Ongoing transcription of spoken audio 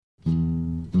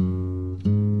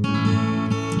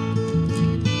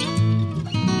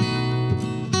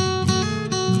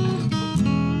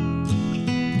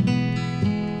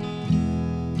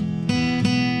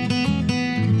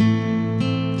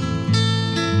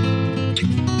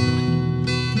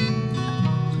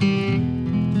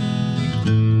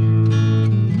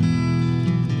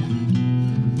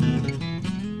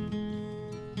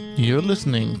You're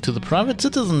listening to The Private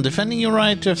Citizen, defending your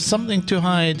right to have something to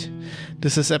hide.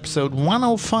 This is episode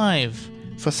 105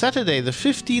 for Saturday, the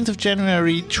 15th of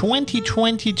January,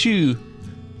 2022.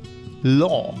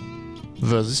 Law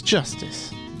versus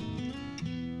justice.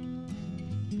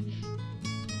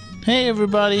 Hey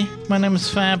everybody, my name is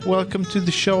Fab. Welcome to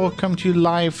the show. Come to you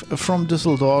live from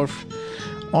Düsseldorf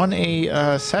on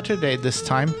a Saturday this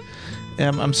time.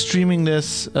 I'm streaming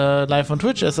this live on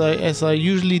Twitch as I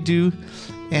usually do,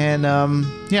 and on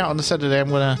the Saturday I'm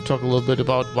gonna talk a little bit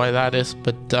about why that is.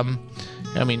 But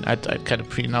I kind of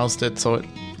pre-announced it, so it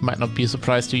might not be a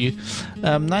surprise to you.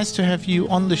 Nice to have you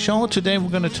on the show today. We're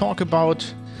gonna talk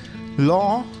about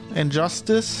law and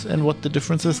justice and what the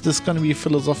difference is. This is gonna be a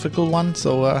philosophical one,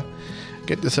 so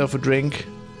get yourself a drink.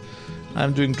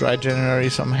 I'm doing dry January,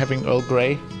 so I'm having Earl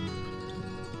Grey.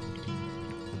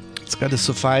 It's got to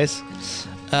suffice.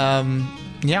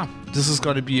 This is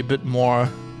going to be a bit more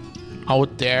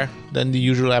out there than the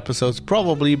usual episodes,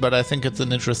 probably, but I think it's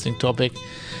an interesting topic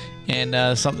and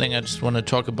something I just want to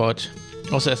talk about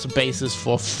also as a basis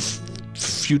for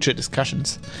future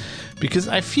discussions. Because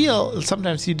I feel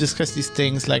sometimes you discuss these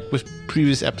things, like with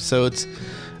previous episodes,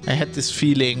 I had this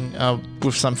feeling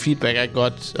with some feedback I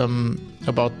got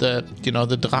about the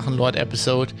Drachenlord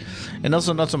episode, and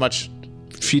also not so much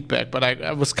feedback, but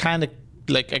I was kind of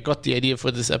like, I got the idea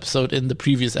for this episode in the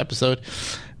previous episode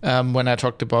when I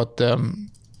talked about the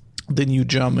new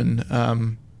German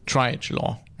triage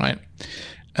law, right?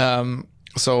 I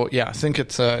think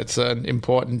it's an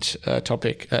important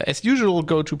topic. As usual,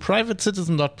 go to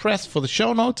privatecitizen.press for the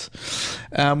show notes,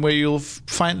 where you'll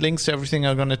find links to everything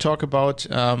I'm going to talk about.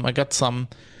 I got some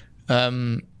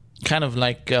kind of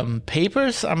like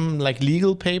papers, like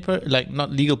legal paper, like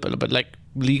not legal, but like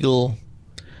legal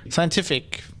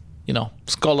scientific,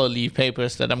 scholarly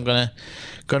papers that I'm gonna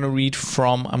read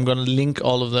from. I'm gonna link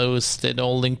all of those. They're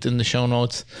all linked in the show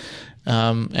notes.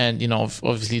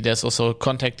 Obviously there's also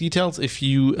contact details. If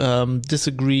you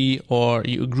disagree or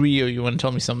you agree or you want to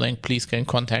tell me something, please get in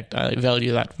contact. I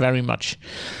value that very much.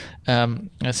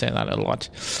 I say that a lot.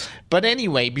 But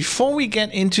anyway, before we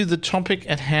get into the topic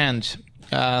at hand,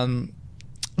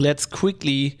 let's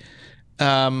quickly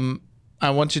I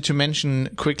wanted to mention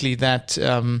quickly that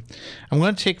I'm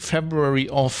going to take February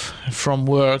off from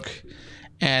work,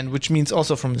 and which means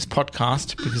also from this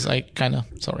podcast, because I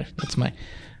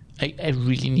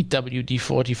really need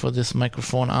WD-40 for this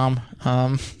microphone arm.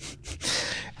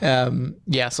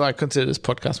 So I consider this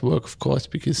podcast work, of course,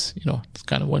 because, it's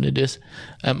kind of what it is.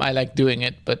 I like doing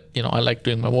it, but, I like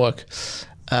doing my work.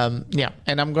 And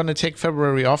I'm going to take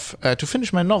February off to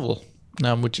finish my novel.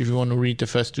 Which if you want to read the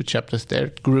first 2 chapters there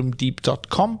at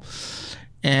grimdeep.com.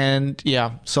 And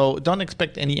so don't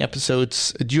expect any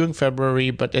episodes during February,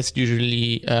 but as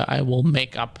usually I will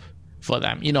make up for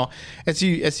them. As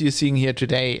you're seeing here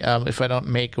today, if I don't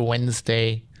make a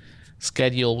Wednesday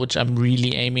schedule, which I'm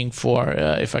really aiming for,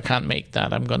 if I can't make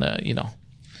that, I'm gonna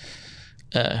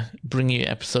bring you an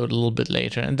episode a little bit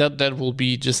later, and that will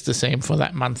be just the same for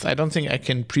that month. I don't think I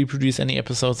can pre-produce any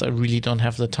episodes. I really don't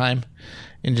have the time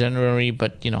in January,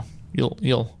 but you'll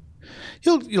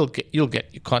get your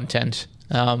content.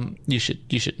 You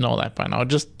should know that by now.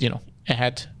 Just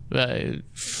ahead,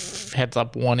 heads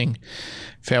up warning,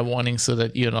 fair warning, so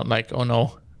that you're not like, oh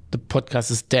no, the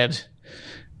podcast is dead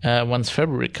once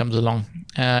February comes along.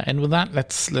 And with that,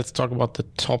 let's talk about the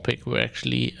topic we're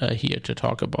actually here to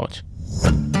talk about.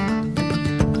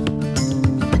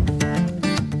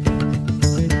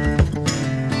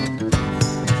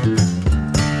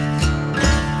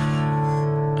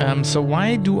 So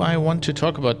why do I want to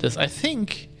talk about this? I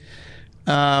think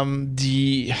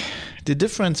the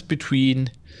difference between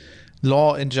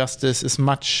law and justice is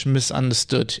much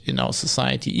misunderstood in our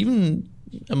society, even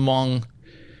among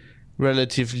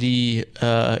relatively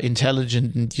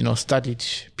intelligent and studied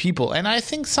people. And I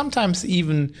think sometimes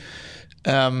even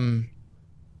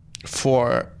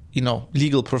for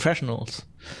legal professionals.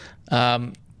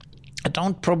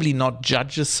 Probably not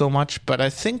judges so much, but I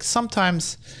think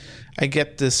sometimes I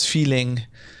get this feeling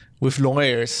with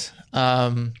lawyers,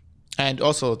 and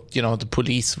also the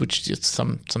police, which is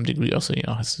some degree also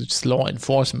has just law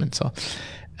enforcement. So,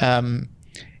 and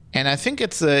I think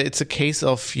it's a case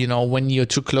of when you're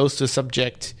too close to a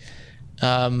subject, we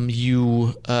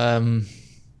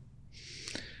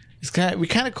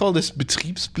kind of call this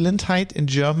Betriebsblindheit in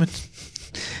German.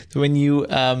 So when you're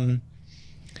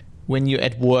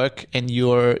at work and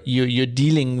you're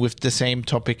dealing with the same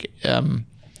topic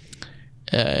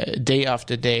day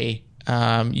after day,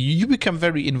 you become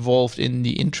very involved in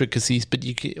the intricacies, but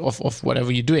of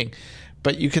whatever you're doing.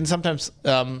 But you can sometimes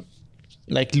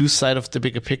lose sight of the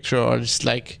bigger picture, or just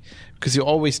because you're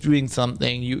always doing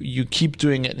something. You keep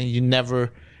doing it and you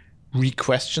never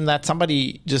re-question that.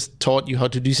 Somebody just taught you how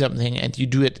to do something and you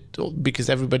do it because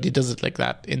everybody does it like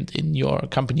that in your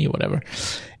company or whatever.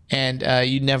 And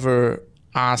you never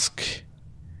ask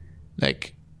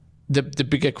like the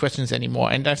bigger questions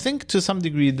anymore. And I think to some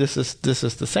degree this is the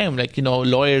same. Like,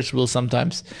 lawyers will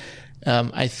sometimes,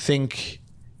 I think,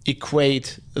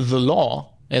 equate the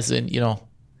law as in,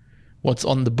 what's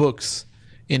on the books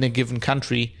in a given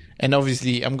country. And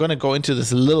obviously, I'm going to go into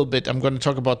this a little bit. I'm going to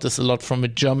talk about this a lot from a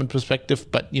German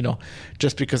perspective, but,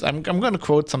 just because I'm going to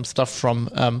quote some stuff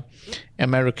from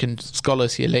American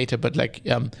scholars here later, but like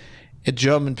a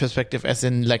German perspective as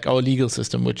in like our legal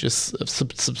system, which is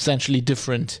substantially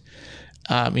different.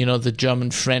 The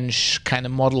German-French kind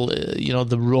of model,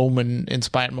 the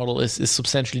Roman-inspired model is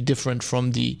substantially different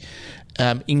from the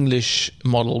English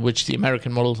model, which the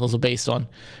American model is also based on,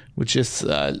 which is,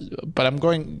 but I'm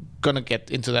gonna get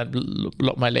into that a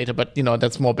lot more later. But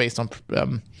that's more based on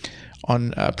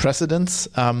precedents,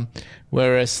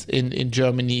 whereas in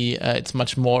Germany it's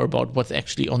much more about what's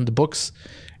actually on the books,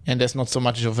 and there's not so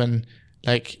much of an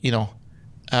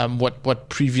what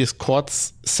previous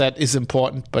courts said is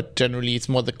important, but generally it's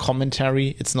more the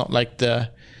commentary. It's not like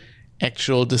the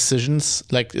actual decisions.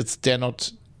 Like they're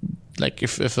not like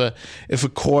if a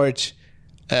court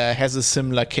has a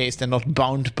similar case, they're not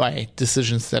bound by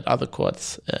decisions that other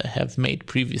courts have made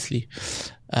previously.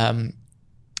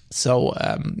 That's a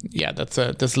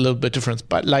little bit different.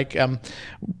 But like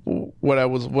what I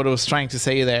was trying to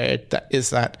say there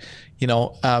is that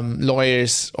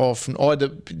lawyers often, or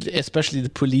especially the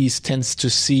police, tends to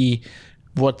see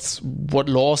what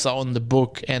laws are on the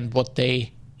book and what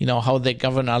they how they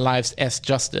govern our lives as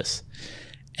justice.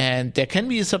 And there can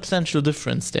be a substantial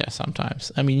difference there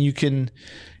sometimes. I mean, you can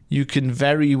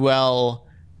very well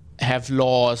have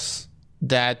laws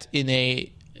that in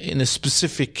a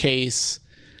specific case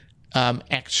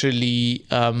actually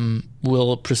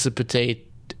will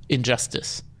precipitate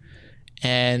injustice,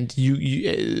 and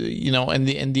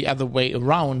and the other way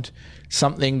around,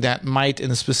 something that might in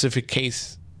a specific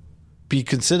case be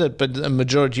considered, but a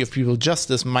majority of people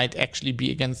justice might actually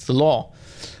be against the law.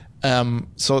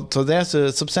 So there's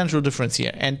a substantial difference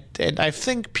here, and I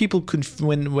think people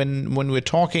when we're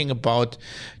talking about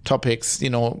topics,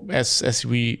 as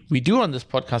we do on this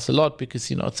podcast a lot, because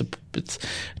it's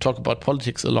talk about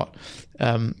politics a lot.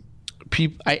 I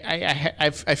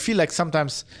feel like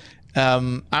sometimes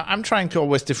I'm trying to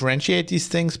always differentiate these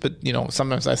things, but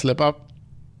sometimes I slip up.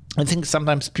 I think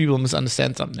sometimes people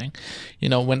misunderstand something.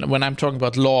 When I'm talking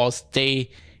about laws,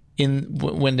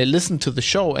 when they listen to the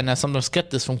show, and I sometimes get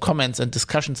this from comments and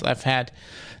discussions I've had,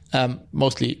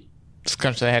 mostly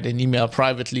discussions I had in email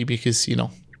privately, because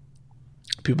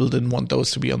people didn't want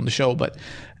those to be on the show, but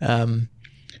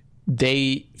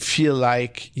they feel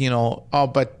like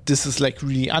but this is like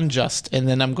really unjust, and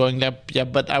then I'm going yeah,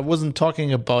 but I wasn't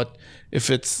talking about if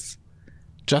it's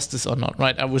justice or not,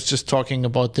 right? I was just talking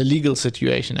about the legal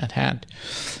situation at hand.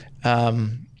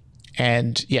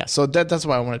 And yeah, so that's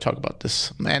why I want to talk about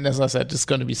this. And as I said, it's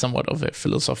going to be somewhat of a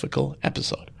philosophical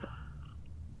episode.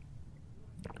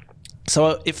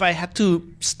 So if I had to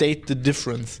state the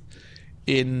difference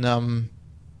in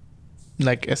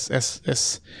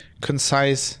as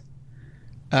concise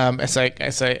as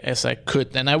I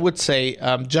could, then I would say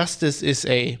justice is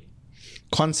a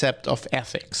concept of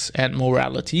ethics and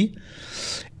morality,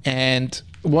 and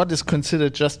what is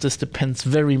considered justice depends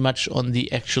very much on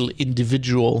the actual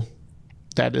individual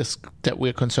that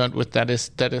we're concerned with, that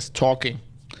is talking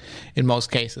in most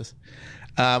cases,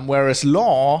 whereas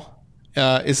law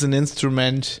is an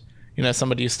instrument.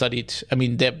 Somebody who studied, I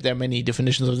mean, there are many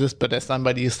definitions of this, but as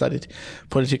somebody who studied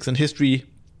politics and history,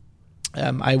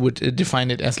 I would define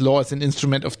it as law as an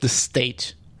instrument of the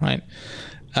state, right?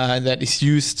 That is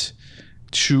used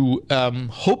to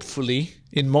hopefully,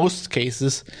 in most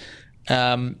cases,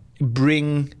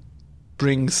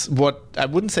 brings what I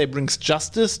wouldn't say brings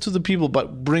justice to the people,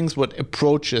 but brings what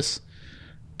approaches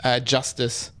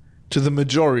justice to the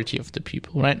majority of the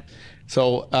people, right?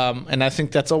 So, and I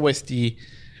think that's always the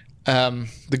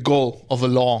goal of a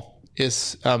law.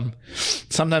 Is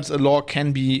sometimes a law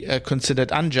can be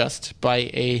considered unjust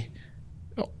by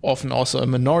often also a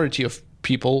minority of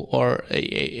people, or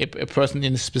a person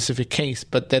in a specific case,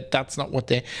 but that's not what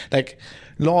they like.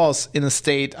 Laws in a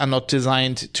state are not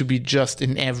designed to be just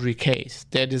in every case.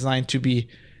 They're designed to be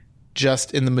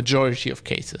just in the majority of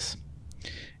cases.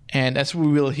 And as we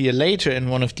will hear later in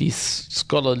one of these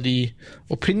scholarly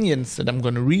opinions that I'm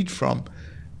going to read from,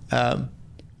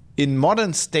 in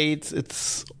modern states,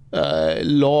 it's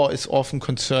law is often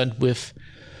concerned with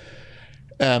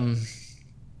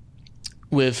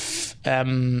with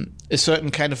a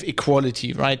certain kind of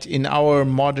equality, right? In our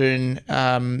modern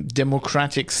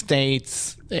democratic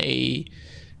states, a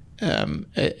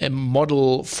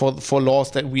model for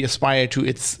laws that we aspire to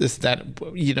is that,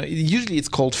 usually it's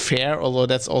called fair, although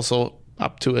that's also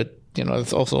up to it.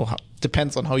 It's also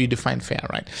depends on how you define fair,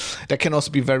 right? That can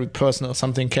also be very personal.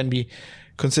 Something can be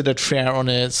considered fair on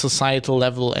a societal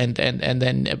level, and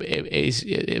then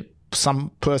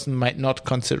some person might not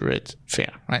consider it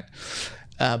fair, right?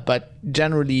 But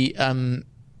generally,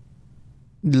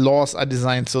 laws are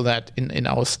designed so that in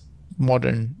our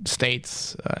modern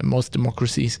states, most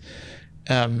democracies,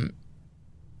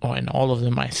 or in all of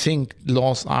them, I think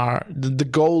laws are the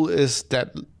goal is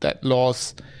that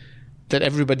laws, that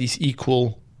everybody's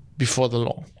equal before the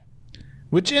law,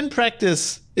 which in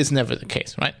practice is never the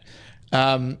case, right?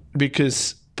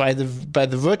 Because by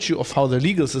the virtue of how the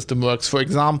legal system works, for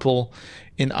example,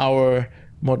 in our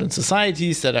modern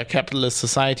societies that are capitalist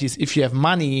societies, if you have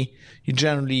money, you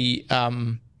generally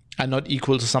are not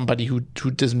equal to somebody who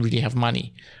doesn't really have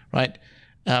money, right?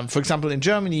 For example, in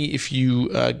Germany, if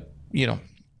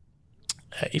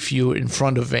if you're in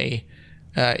front of if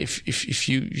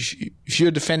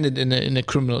you're defended in a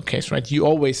criminal case, right? You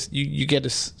always you get the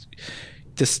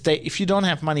state. If you don't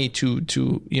have money to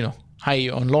hire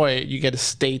your own lawyer, you get a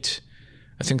state.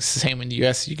 I think it's the same in the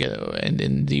US. And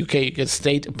in the UK, you get a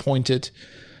state appointed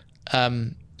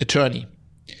attorney,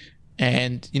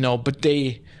 and but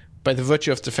they, by the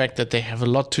virtue of the fact that they have a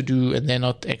lot to do and they're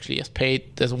not actually as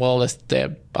paid as well as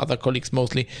their other colleagues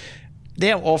mostly,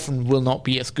 they often will not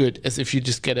be as good as if you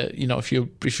just get if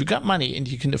you got money and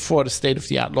you can afford a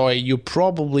state-of-the-art lawyer, you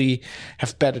probably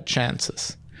have better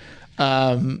chances.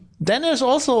 Then there's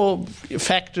also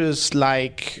factors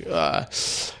like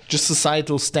just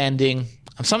societal standing.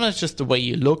 Sometimes just the way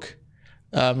you look.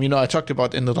 I talked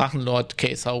about in the Drachenlord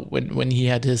case how when he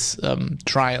had his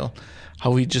trial,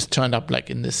 how he just turned up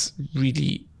like in this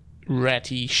really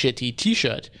ratty, shitty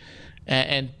T-shirt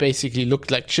and basically looked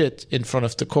like shit in front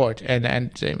of the court. And I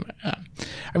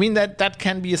mean that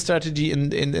can be a strategy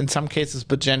in some cases,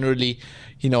 but generally,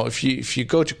 if you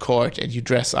go to court and you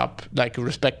dress up like a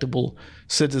respectable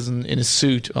citizen in a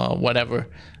suit or whatever,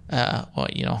 then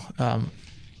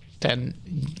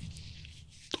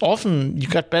often you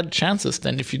got better chances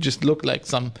than if you just look like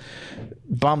some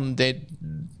bum they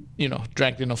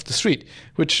dragged in off the street,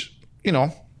 which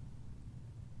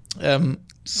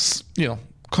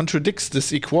contradicts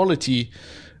this equality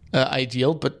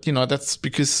ideal. But that's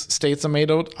because states are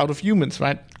made out of humans,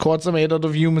 right? Courts are made out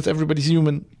of humans. Everybody's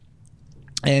human,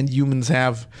 and humans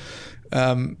have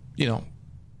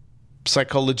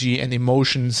psychology and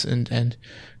emotions, and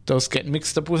those get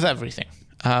mixed up with everything.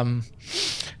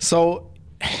 So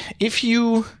if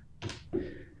you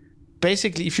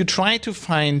try to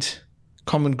find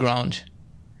common ground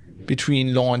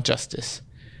between law and justice,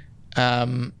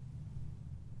 or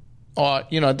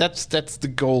that's the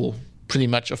goal pretty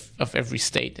much of every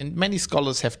state, and many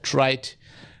scholars have tried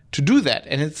to do that,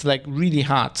 and it's like really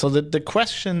hard. So the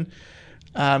question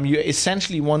you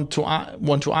essentially want to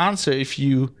answer, if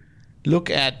you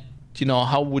look at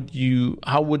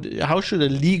how should a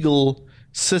legal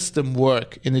system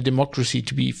work in a democracy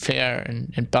to be fair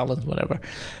and balanced, whatever,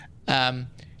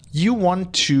 you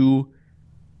want to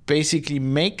basically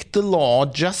make the law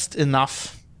just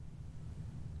enough,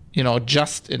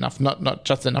 just enough, not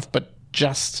just enough, but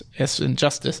just as in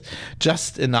justice,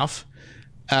 just enough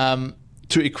to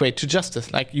equate to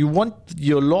justice. Like you want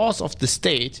your laws of the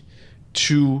state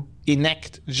to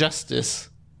enact justice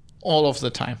all of the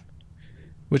time,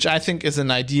 which I think is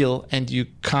an ideal and you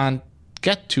can't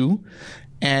get to.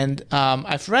 And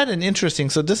I've read an interesting.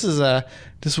 So this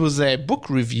was a book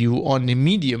review on the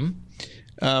Medium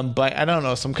by, I don't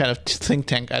know, some kind of think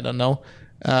tank. I don't know,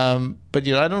 but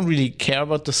I don't really care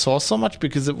about the source so much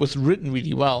because it was written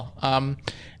really well, and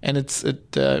it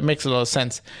makes a lot of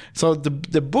sense. So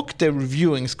the book they're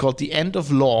reviewing is called "The End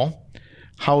of Law: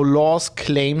 How Law's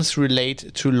Claims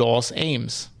Relate to Law's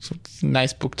Aims." So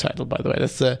nice book title, by the way.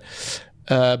 That's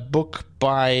a book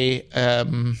by.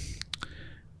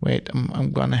 Wait,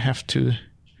 I'm gonna have to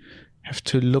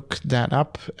look that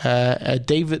up.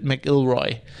 David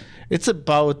McIlroy. It's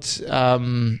about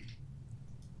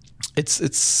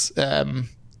it's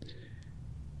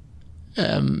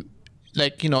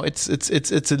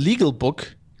a legal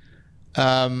book.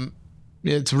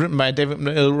 It's written by David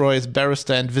McIlroy, as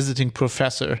barrister and visiting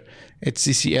professor at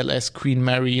CCLS Queen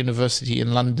Mary University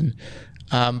in London.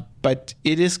 But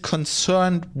it is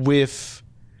concerned with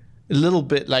a little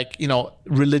bit like,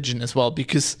 religion as well,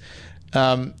 because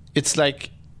it's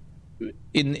like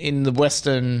in the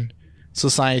Western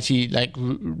society, like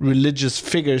religious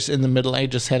figures in the Middle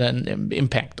Ages had an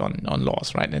impact on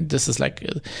laws, right? And this is like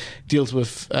deals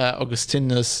with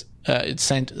Augustinus,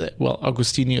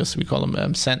 Augustinius, we call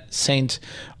him, Saint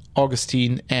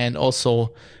Augustine, and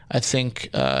also I think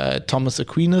Thomas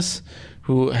Aquinas,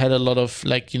 who had a lot of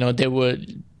they were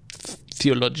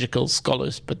theological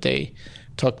scholars, but they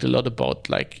talked a lot about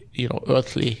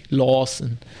earthly laws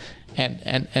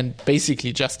and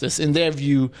basically justice. In their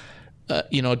view,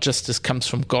 justice comes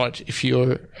from God. If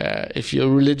you're a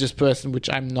religious person, which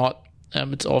I'm not,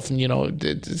 it's often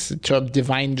it's the term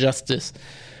divine justice,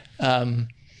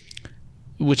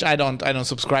 which I don't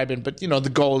subscribe in. But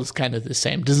the goal is kind of the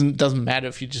same. Doesn't matter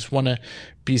if you just want to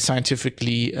be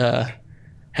scientifically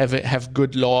have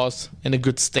good laws in a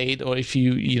good state, or if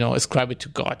you ascribe it to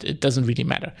God. It doesn't really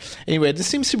matter. Anyway, this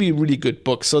seems to be a really good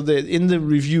book. So in the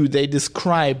review, they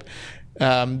describe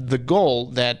the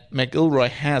goal that McIlroy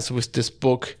has with this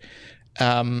book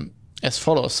as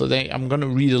follows. So I'm going to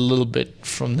read a little bit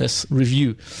from this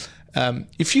review.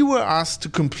 If you were asked to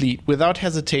complete without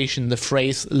hesitation the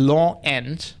phrase law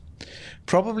and,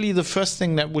 probably the first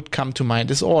thing that would come to mind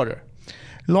is order.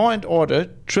 Law and order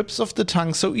trips off the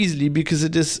tongue so easily because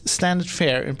it is standard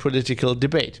fare in political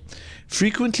debate,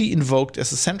 frequently invoked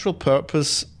as a central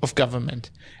purpose of government,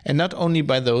 and not only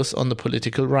by those on the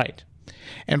political right.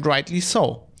 And rightly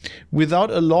so.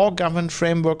 Without a law-governed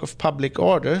framework of public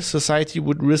order, society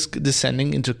would risk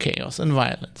descending into chaos and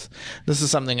violence. This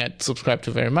is something I subscribe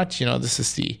to very much. This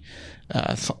is the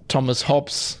Thomas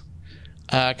Hobbes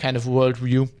kind of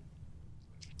worldview.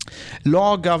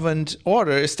 Law-governed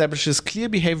order establishes clear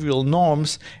behavioral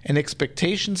norms and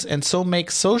expectations, and so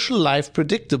makes social life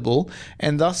predictable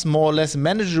and thus more or less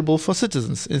manageable for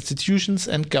citizens, institutions,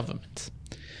 and governments.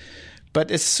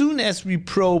 But as soon as we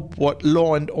probe what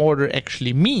law and order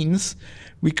actually means,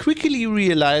 we quickly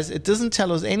realize it doesn't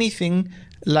tell us anything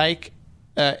like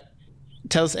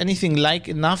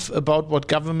enough about what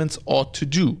governments ought to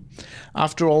do.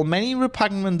 After all, many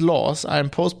repugnant laws are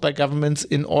imposed by governments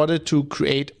in order to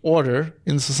create order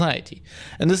in society.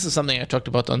 And this is something I talked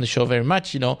about on the show very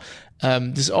much.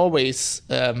 There's always,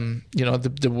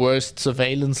 the worst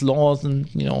surveillance laws and,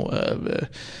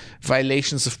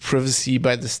 violations of privacy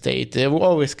by the state. They will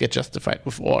always get justified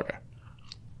with order.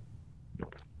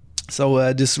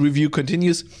 So this review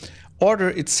continues. Order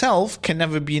itself can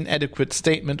never be an adequate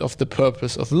statement of the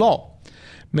purpose of law.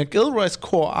 McIlroy's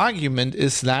core argument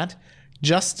is that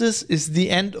justice is the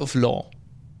end of law,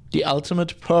 the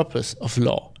ultimate purpose of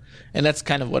law. And that's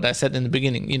kind of what I said in the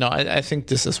beginning. I think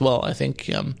this as well. I think,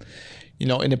 in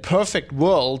a perfect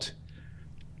world,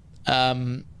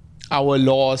 our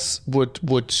laws would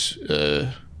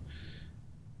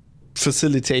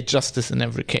facilitate justice in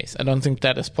every case. I don't think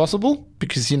that is possible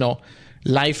because,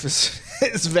 life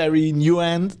is very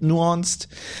nuanced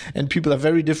and people have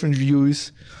very different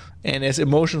views and there's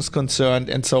emotions concerned.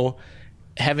 And so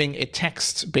having a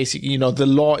text, basically, the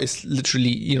law is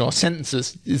literally,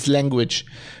 sentences is language.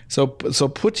 So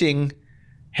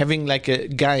having like a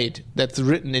guide that's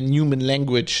written in human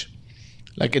language,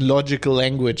 like a logical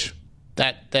language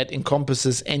that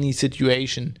encompasses any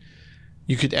situation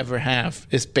you could ever have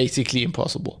is basically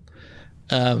impossible.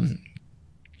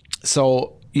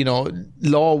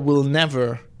 Law will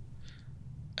never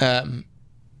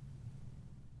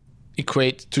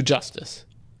equate to justice.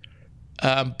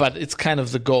 But it's kind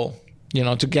of the goal,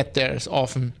 to get there as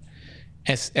often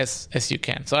as you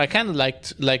can. So I kind of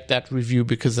liked that review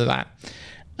because of that.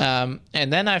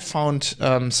 And then I found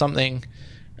something,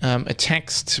 a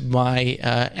text by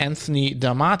Anthony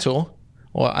D'Amato,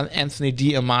 or Anthony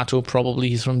D'Amato, probably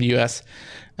he's from the US.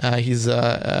 He's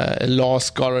a law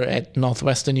scholar at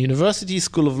Northwestern University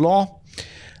School of Law.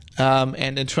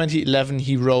 And in 2011,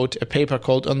 he wrote a paper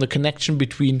called On the Connection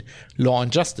Between Law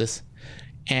and Justice.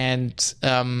 And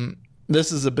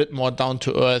this is a bit more down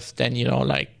to earth than,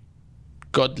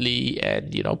 godly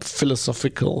and,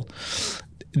 philosophical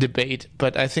debate.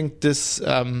 But I think this,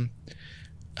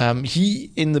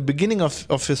 he, in the beginning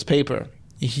of his paper,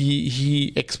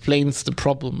 he explains the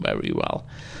problem very well.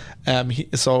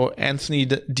 So Anthony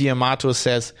D'Amato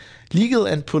says, legal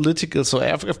and political, so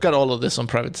I've got all of this on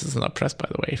Private Citizen Press, by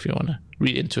the way, if you want to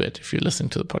read into it, if you're listening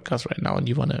to the podcast right now and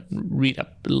you want to read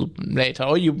up a little later,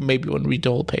 or you maybe want to read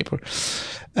the whole paper.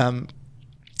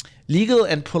 Legal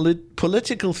and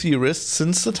political theorists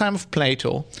since the time of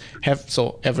Plato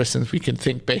ever since we can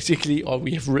think basically, or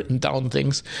we have written down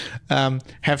things,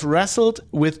 have wrestled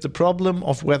with the problem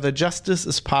of whether justice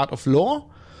is part of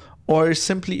law or is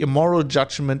simply a moral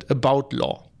judgment about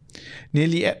law.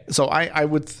 I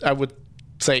would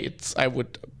say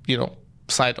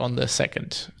side on the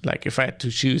second. Like if I had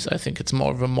to choose, I think it's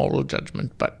more of a moral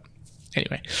judgment. But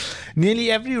anyway,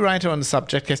 nearly every writer on the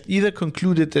subject has either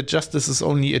concluded that justice is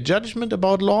only a judgment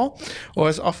about law, or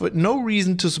has offered no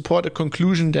reason to support a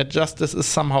conclusion that justice is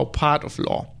somehow part of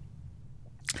law.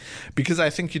 Because I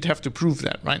think you'd have to prove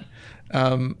that, right?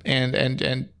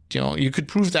 And you could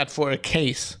prove that for a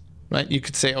case, right? You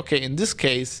could say, okay, in this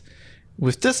case,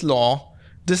 with this law,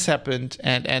 this happened,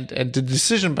 and the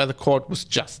decision by the court was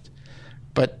just.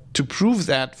 But to prove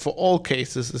that for all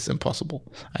cases is impossible,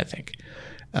 I think.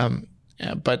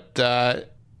 But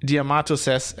D'Amato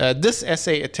says, this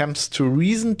essay attempts to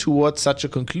reason towards such a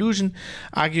conclusion,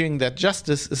 arguing that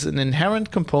justice is an inherent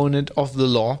component of the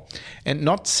law and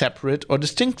not separate or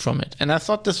distinct from it. And I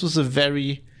thought this was a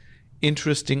very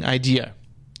interesting idea.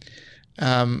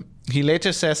 He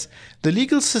later says, the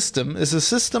legal system is a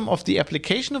system of the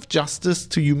application of justice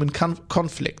to human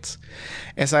conflicts.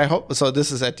 As I hope, so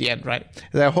this is at the end, right?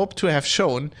 As I hope to have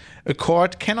shown, a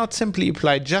court cannot simply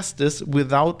apply justice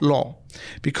without law,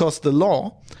 because the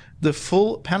law, the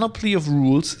full panoply of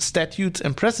rules, statutes,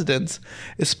 and precedents,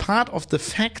 is part of the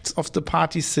facts of the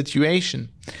party's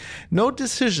situation. No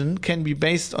decision can be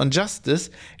based on justice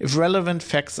if relevant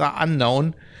facts are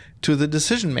unknown to the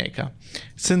decision maker.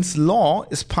 Since law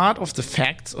is part of the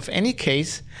facts of any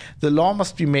case, the law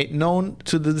must be made known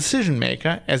to the decision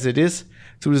maker, as it is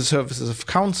through the services of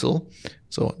counsel,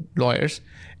 so lawyers,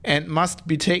 and must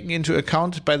be taken into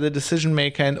account by the decision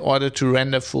maker in order to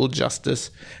render full justice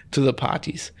to the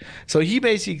parties. So he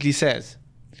basically says,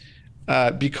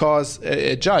 because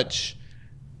a judge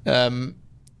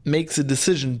makes a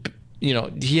decision,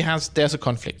 there's a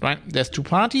conflict, right? There's two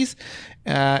parties,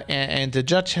 and the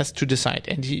judge has to decide,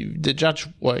 and the judge,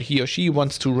 or he or she,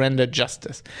 wants to render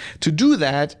justice. To do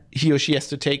that, he or she has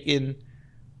to take in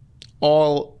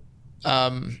all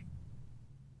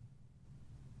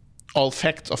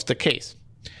facts of the case.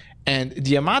 And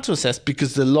D'Amato says,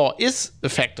 because the law is a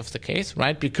fact of the case,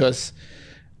 right? Because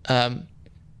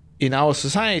in our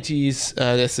societies,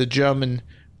 there's a German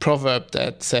proverb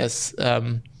that says,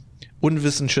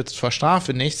 Unwissen schützt vor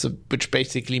Strafe nicht, which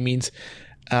basically means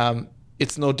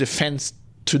it's no defense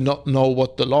to not know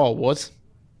what the law was,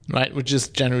 right? Which is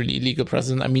generally legal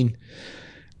precedent. I mean,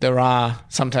 there are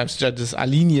sometimes judges are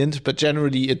lenient, but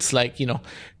generally it's like,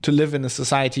 to live in a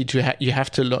society, you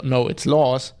have to know its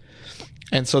laws.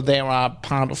 And so they are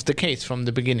part of the case from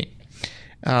the beginning.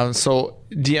 So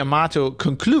D'Amato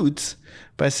concludes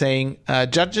by saying,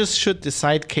 judges should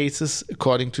decide cases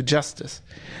according to justice.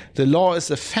 The law is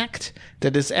a fact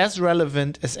that is as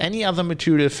relevant as any other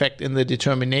material fact in the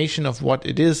determination of what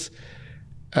it is,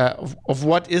 of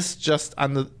what is just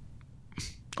under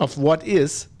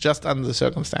the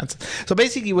circumstances. So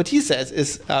basically what he says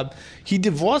is he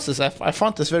divorces, I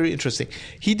found this very interesting,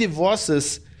 he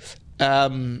divorces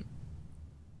a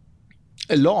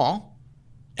law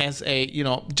as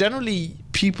generally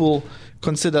people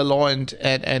consider law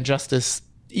and justice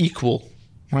equal,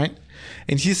 right?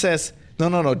 And he says,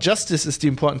 no, justice is the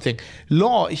important thing.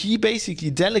 Law, he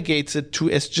basically delegates it to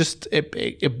as just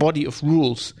a body of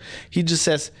rules. He just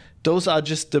says, those are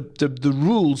just the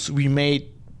rules we made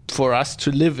for us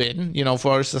to live in,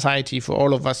 for our society, for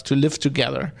all of us to live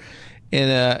together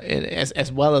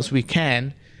as well as we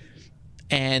can.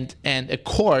 And a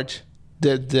court,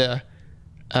 the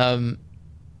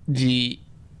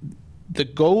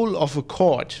goal of a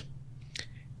court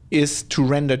is to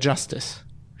render justice.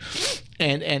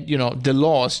 And the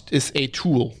law is a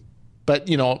tool. But,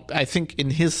 I think in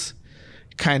his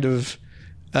kind of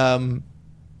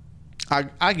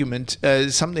argument,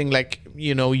 something like,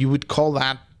 you would call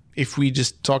that, if we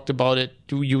just talked about it,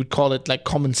 you would call it like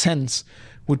common sense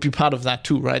would be part of that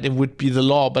too, right? It would be the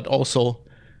law, but also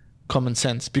common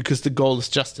sense, because the goal is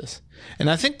justice.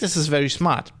 And I think this is very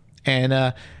smart.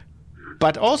 And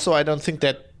but also I don't think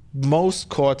that most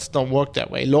courts don't work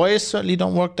that way. Lawyers certainly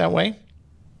don't work that way.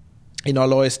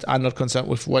 Lawyers are not concerned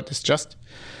with what is just.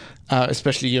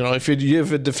 Especially, if you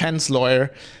have a defense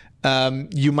lawyer,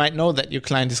 you might know that your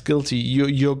client is guilty.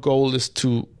 Your goal is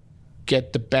to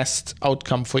get the best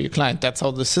outcome for your client. That's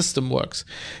how the system works.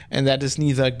 And that is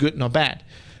neither good nor bad.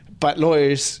 But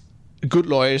good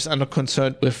lawyers are not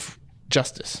concerned with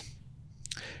justice.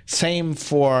 Same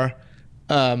for,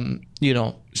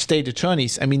 state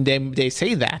attorneys. I mean, they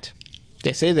say that.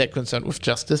 They say they're concerned with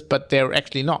justice, but they're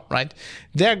actually not, right?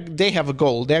 They have a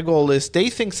goal. Their goal is they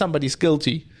think somebody's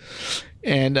guilty,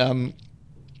 and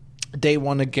they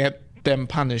want to get them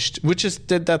punished, which is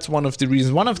that's one of the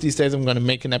reasons. One of these days I'm going to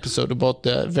make an episode about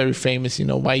the very famous,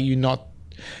 why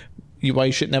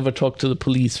you should never talk to the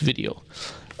police video.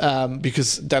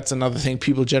 Because that's another thing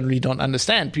people generally don't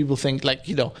understand. People think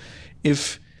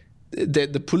if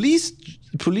the police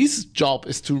job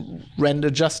is to render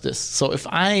justice. So if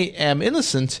I am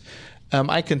innocent,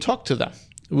 I can talk to them,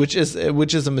 which is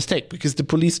a mistake, because the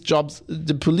police's job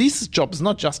is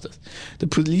not justice. The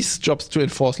police's job is to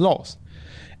enforce laws.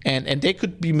 And they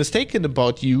could be mistaken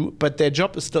about you, but their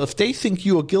job is still, if they think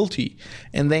you are guilty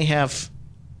and they have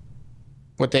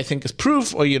what they think is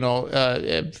proof, or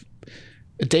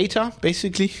data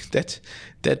basically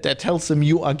that tells them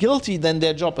you are guilty, then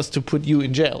their job is to put you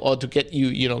in jail or to get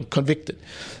you convicted.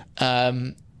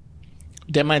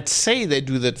 They might say they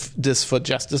do this for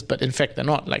justice, but in fact they're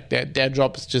not. Like their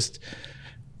job is just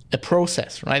a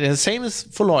process, right? And the same is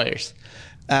for lawyers.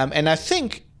 And I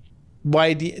think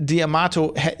why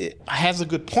D'Amato has a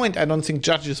good point. I don't think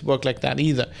judges work like that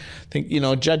either. I think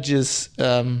judges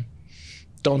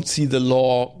don't see the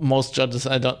law. Most judges,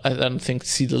 I don't think,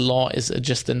 see the law as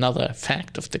just another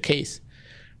fact of the case,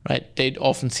 right? They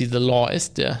often see the law as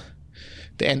the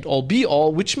end all be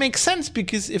all, which makes sense,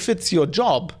 because if it's your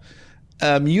job,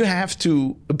 you have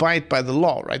to abide by the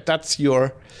law, right? That's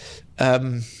your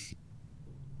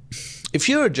if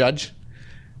you're a judge,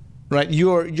 right?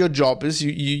 Your job is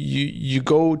you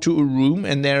go to a room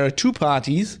and there are two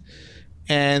parties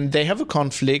and they have a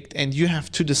conflict, and you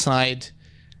have to decide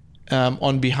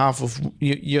on behalf of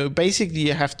you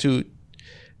have to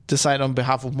decide on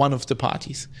behalf of one of the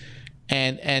parties,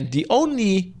 and you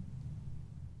only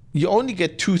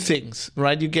get two things,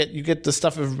 right? You get the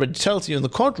stuff everybody tells you in the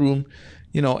courtroom,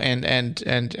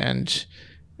 and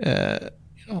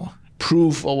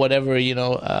proof or whatever,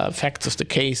 facts of the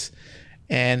case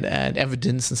and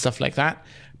evidence and stuff like that.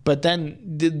 But then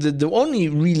the only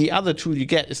really other tool you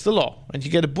get is the law, and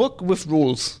you get a book with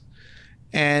rules,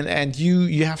 and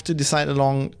you have to decide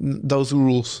along those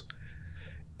rules.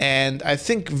 And I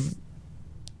think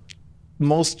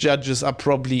most judges are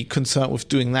probably concerned with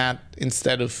doing that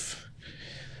instead of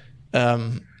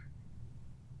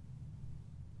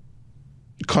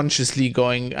consciously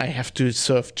going, I have to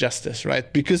serve justice,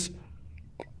 right? Because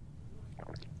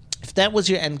if that was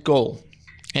your end goal,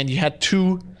 and you had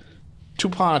two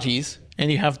parties,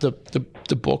 and you have the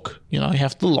book, you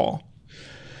have the law.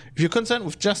 If you're concerned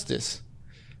with justice,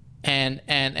 and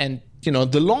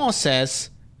the law says,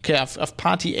 okay, I've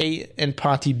party A and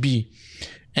party B,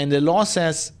 and the law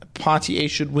says party A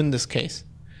should win this case,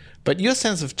 but your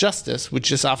sense of justice,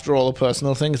 which is after all a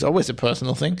personal thing, it's always a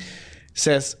personal thing,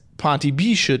 says party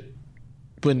B should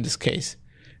win this case,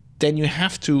 then you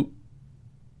have to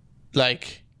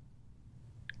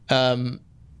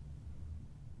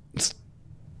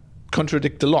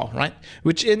contradict the law, right?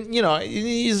 Which in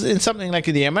something like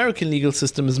the American legal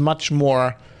system is much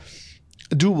more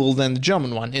doable than the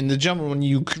German one. In the German one,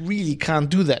 you really can't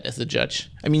do that as a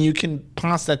judge. I mean, you can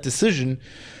pass that decision,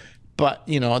 but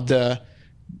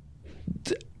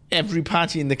every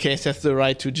party in the case has the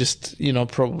right to just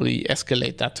probably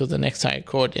escalate that to the next higher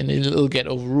court, and it'll get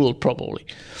overruled probably,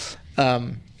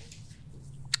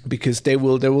 because they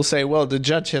will say, well, the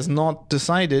judge has not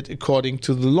decided according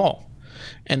to the law.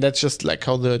 And that's just like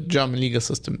how the German legal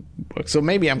system works. So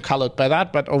maybe I'm colored by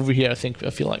that, but over here I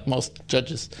feel like most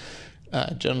judges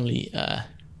generally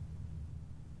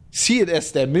see it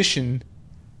as their mission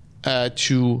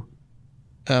to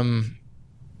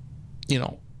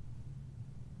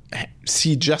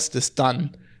see justice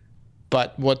done,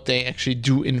 but what they actually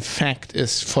do in fact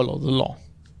is follow the law.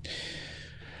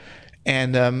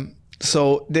 And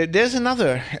so there's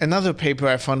another paper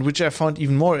I found, which I found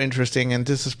even more interesting, and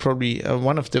this is probably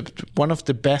one of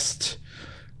the best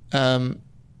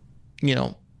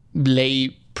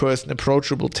lay person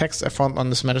approachable texts I found on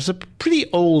this matter. It's a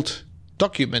pretty old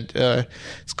document.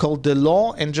 It's called The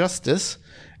Law and Justice,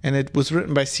 and it was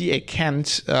written by C.A.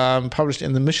 Kent, published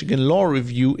in the Michigan Law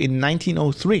Review in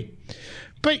 1903.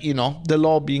 But, the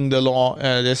law being the law,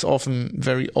 there's often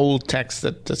very old texts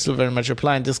that still very much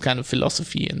apply, and this kind of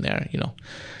philosophy in there,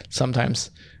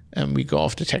 Sometimes we go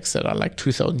off the texts that are like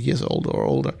 2,000 years old or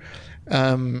older.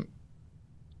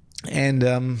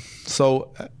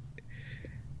 So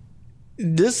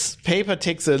this paper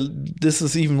this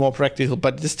is even more practical,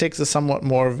 but this takes a somewhat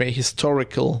more of a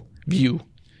historical view,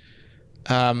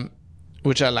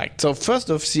 which I liked. So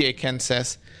first off, C.A. Kent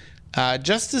says,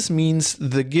 justice means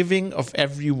the giving of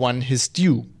everyone his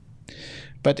due,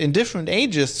 but in different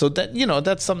ages. So that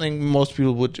that's something most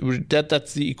people would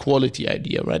that's the equality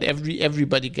idea, right?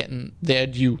 Everybody getting their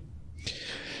due.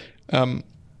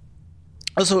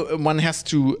 Also, one has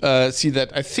to see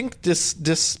that I think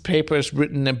this paper is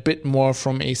written a bit more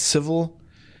from a civil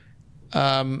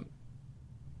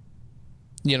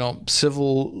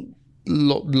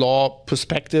law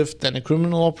perspective than a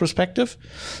criminal law perspective,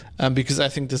 because I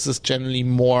think this is generally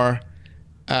more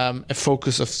a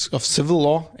focus of civil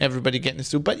law, everybody getting this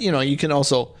due. But, you can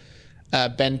also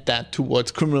bend that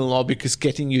towards criminal law, because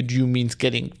getting your due means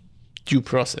getting due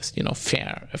process, a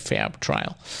fair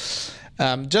trial.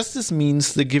 Justice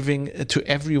means the giving to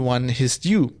everyone his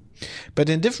due. But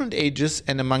in different ages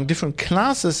and among different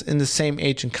classes in the same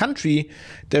age and country,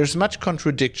 there's much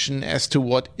contradiction as to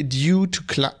what is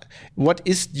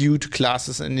due to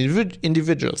classes and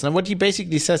individuals. And what he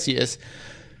basically says here is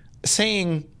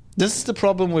saying, this is the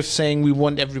problem with saying we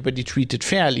want everybody treated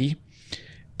fairly,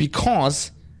 because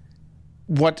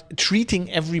what treating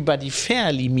everybody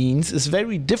fairly means is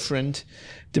very different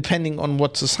depending on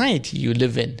what society you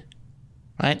live in,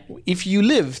 right? If you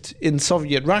lived in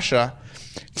Soviet Russia,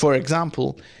 for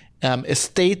example, a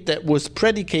state that was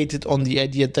predicated on the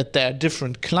idea that there are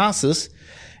different classes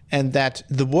and that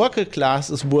the worker class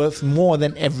is worth more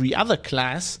than every other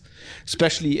class,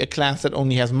 especially a class that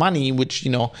only has money, which,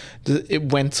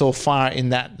 it went so far in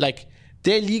that, like,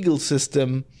 their legal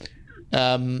system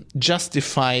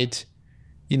justified,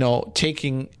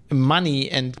 taking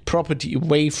money and property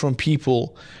away from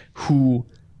people who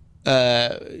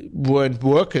weren't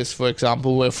workers, for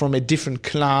example, were from a different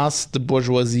class, the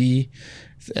bourgeoisie,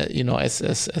 as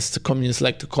the communists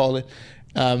like to call it,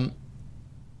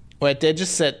 where they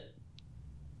just said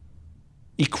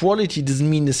equality doesn't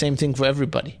mean the same thing for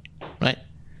everybody, right?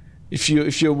 If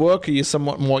you're a worker, you're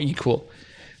somewhat more equal.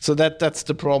 So that's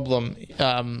the problem.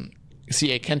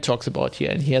 C.A. Kent talks about here,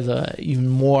 and he has a even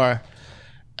more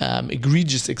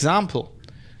egregious example.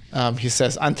 He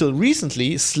says, until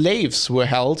recently, slaves were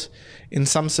held in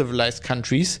some civilized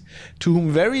countries to whom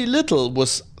very little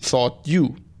was thought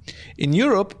due. In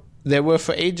Europe, there were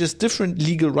for ages different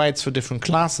legal rights for different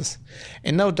classes.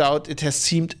 And no doubt it has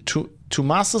seemed to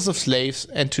masters of slaves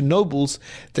and to nobles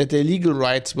that their legal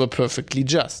rights were perfectly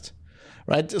just.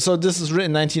 Right? So this is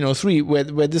written in 1903,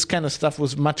 where this kind of stuff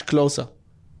was much closer.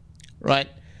 Right?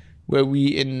 Where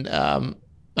in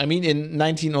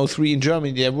 1903 in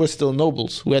Germany, there were still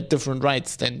nobles who had different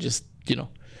rights than just,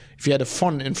 if you had a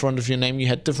font in front of your name, you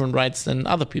had different rights than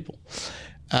other people.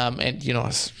 And,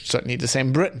 it's certainly the same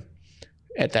in Britain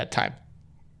at that time.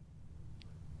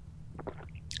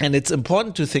 And it's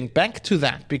important to think back to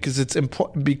that, because it's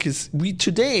important, because we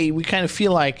kind of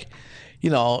feel like,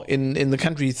 in the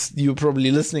countries you're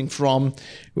probably listening from,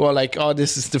 we are like, oh,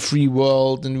 this is the free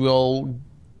world, and we're all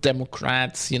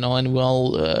Democrats, and we're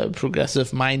all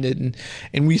progressive-minded,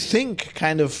 and we think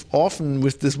kind of often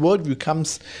with this worldview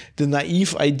comes the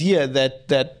naive idea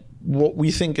that what we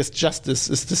think is justice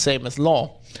is the same as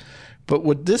law. But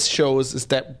what this shows is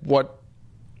that what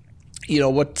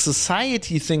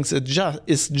society thinks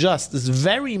is just is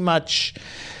very much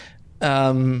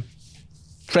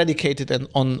predicated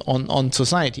on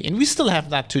society, and we still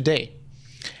have that today,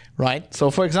 right?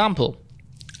 So, for example,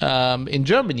 in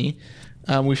Germany,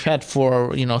 we've had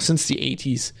since the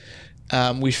 80s,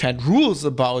 we've had rules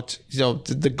about,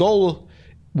 the goal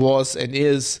was and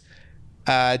is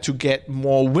to get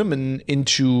more women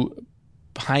into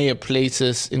higher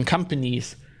places in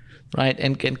companies, right?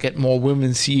 And get more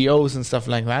women CEOs and stuff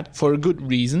like that, for a good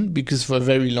reason, because for a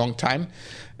very long time,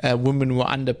 women were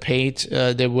underpaid.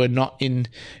 They were not in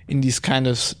these kind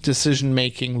of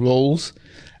decision-making roles.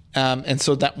 And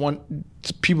so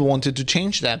people wanted to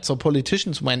change that. So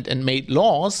politicians went and made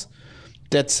laws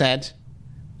that said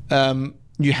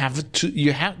you have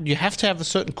to have a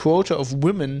certain quota of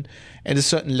women at a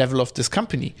certain level of this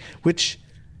company, which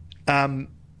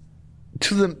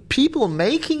to the people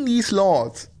making these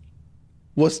laws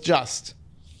was just,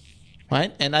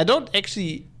 right? And I don't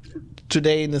actually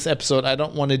today in this episode, I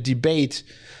don't want to debate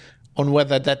on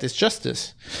whether that is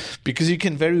justice, because you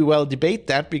can very well debate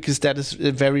that, because that is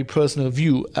a very personal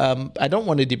view. I don't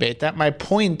want to debate that. My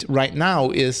point right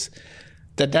now is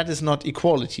that is not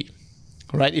equality,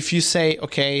 right? If you say,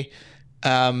 okay,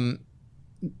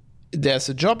 there's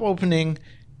a job opening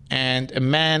and a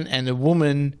man and a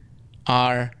woman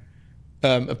are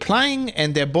applying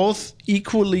and they're both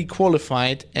equally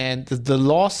qualified, and the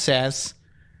law says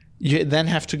you then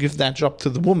have to give that job to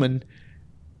the woman,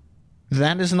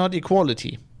 that is not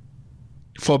equality,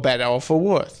 for better or for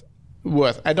worse.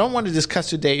 I don't want to discuss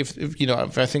today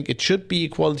if I think it should be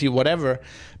equality, whatever,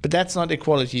 but that's not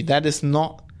equality. That is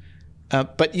not.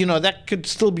 But that could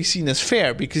still be seen as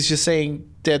fair, because you're saying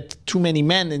that too many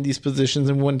men in these positions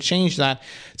and we want to change that.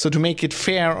 So to make it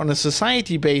fair on a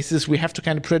society basis, we have to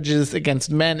kind of prejudice against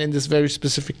men in this very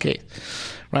specific case,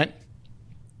 right?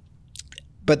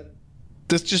 But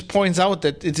this just points out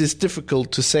that it is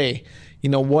difficult to say,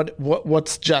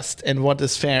 what's just and what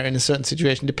is fair in a certain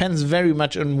situation. Depends very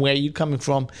much on where you're coming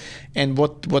from and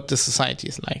what the society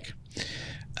is like.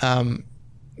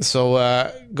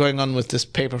 going on with this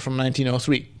paper from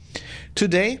 1903.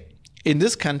 Today, in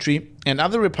this country and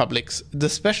other republics, the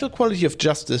special quality of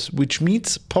justice which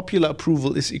meets popular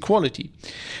approval is equality.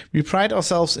 We pride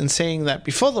ourselves in saying that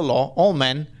before the law, all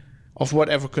men of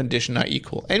whatever condition are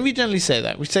equal. And we generally say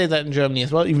that. We say that in Germany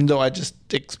as well, even though I just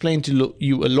explained to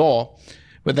you a law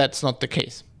where that's not the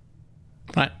case.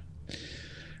 Right?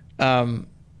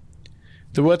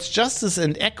 The words justice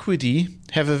and equity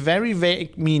have a very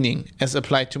vague meaning as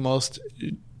applied to most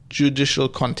judicial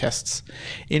contests.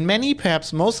 In many,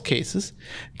 perhaps most cases,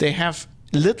 they have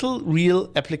little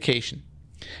real application.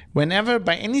 Whenever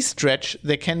by any stretch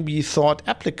they can be thought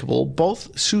applicable,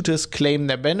 both suitors claim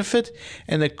their benefit,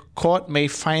 and the court may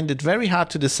find it very hard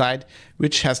to decide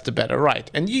which has the better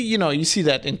right. And you see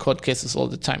that in court cases all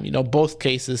the time. Both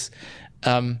cases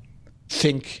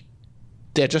think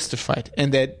they're justified,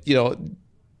 and that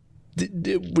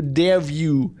their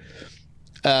view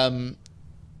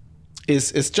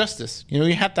is justice.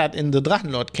 You had that in the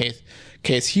Drachenlord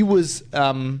case. He was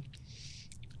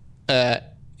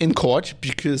in court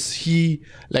because he,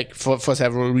 for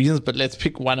several reasons, but let's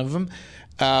pick one of them.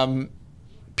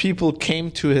 People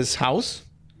came to his house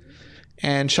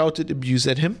and shouted abuse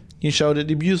at him. He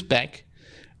shouted abuse back.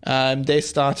 They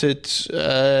started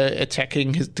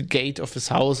attacking the gate of his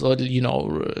house, or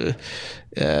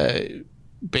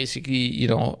basically,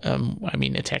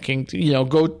 attacking.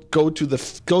 Go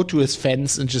to his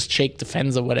fence and just shake the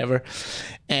fence or whatever.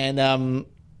 And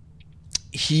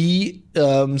he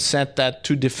said that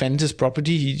to defend his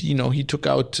property, he took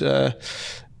out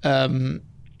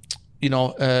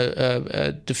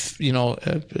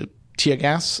tear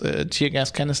gas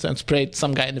canister and sprayed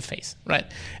some guy in the face, right?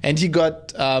 And he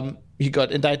got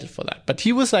indicted for that. But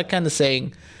he was kind of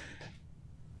saying,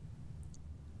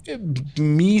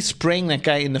 me spraying that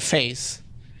guy in the face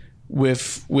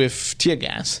with tear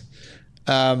gas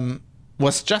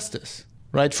was justice,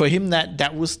 right? For him,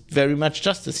 that was very much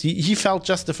justice. He felt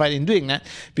justified in doing that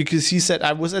because he said,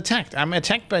 I was attacked. I'm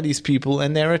attacked by these people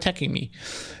and they're attacking me.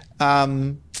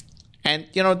 And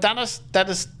that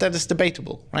is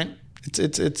debatable, right?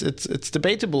 It's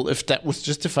debatable if that was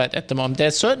justified at the moment.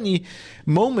 There's certainly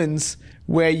moments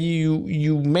where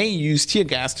you may use tear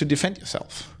gas to defend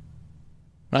yourself,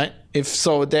 right? If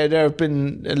so, there have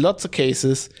been lots of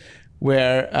cases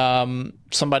where a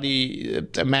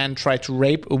man tried to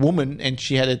rape a woman and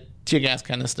she had a tear gas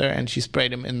canister and she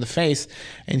sprayed him in the face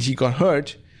and he got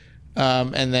hurt.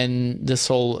 And then this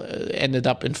whole ended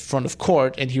up in front of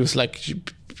court and he was like, she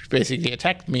basically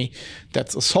attacked me.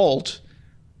 That's assault.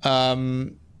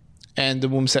 And the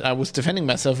woman said, I was defending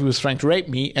myself. He was trying to rape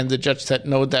me. And the judge said,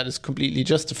 no, that is completely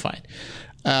justified.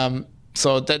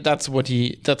 So that's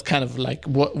kind of like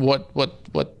what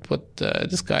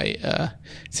this guy,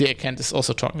 Zia Kent, is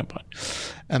also talking about.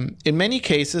 In many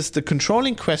cases, the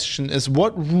controlling question is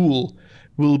what rule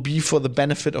will be for the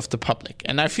benefit of the public.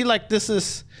 And I feel like this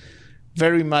is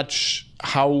very much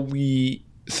how we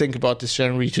think about this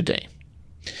generally today.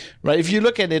 Right? If you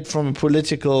look at it from a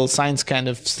political science kind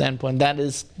of standpoint, that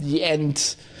is the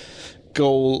end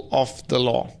goal of the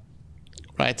law.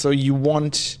 Right? So you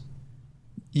want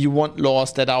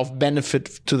laws that are of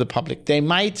benefit to the public. They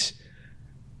might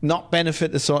not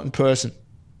benefit a certain person.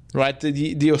 Right?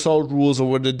 The assault rules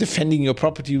or the defending your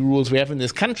property rules we have in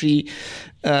this country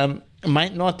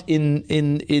might not in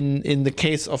the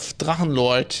case of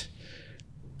Drachenlord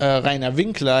Rainer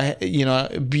Winkler,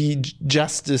 be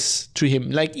justice to him.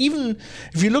 Like, even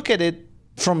if you look at it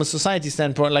from a society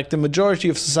standpoint, like the majority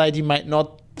of society might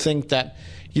not think that,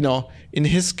 in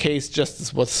his case,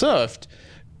 justice was served.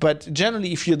 But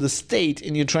generally, if you're the state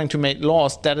and you're trying to make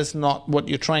laws, that is not what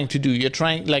you're trying to do. You're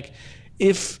trying,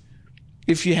 if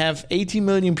you have 80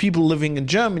 million people living in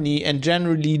Germany and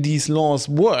generally these laws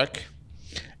work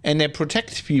and they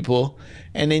protect people,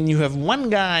 and then you have one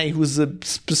guy who's a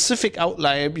specific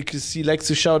outlier because he likes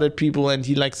to shout at people and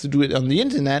he likes to do it on the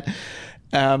internet,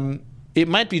 it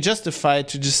might be justified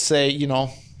to just say,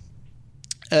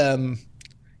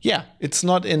 it's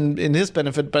not in his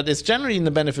benefit, but it's generally in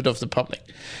the benefit of the public.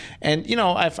 And,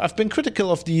 I've been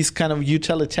critical of these kind of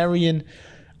utilitarian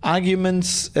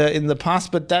arguments in the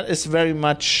past, but that is very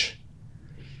much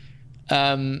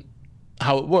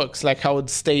how it works, like how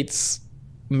states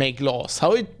make laws,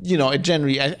 how it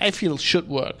generally, I feel, should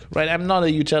work, right? I'm not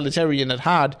a utilitarian at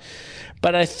heart,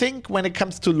 but I think when it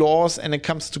comes to laws and it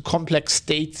comes to complex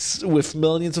states with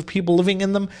millions of people living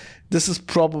in them, this is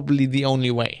probably the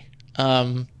only way.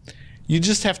 You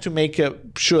just have to make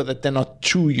sure that they're not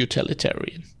too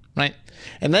utilitarian, right?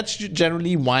 And that's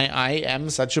generally why I am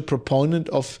such a proponent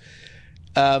of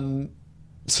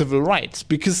civil rights,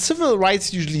 because civil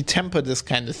rights usually temper this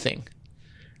kind of thing.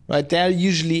 right? They're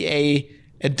usually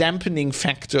a dampening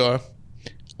factor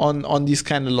on these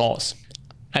kind of laws.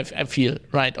 I feel,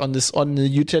 right, on the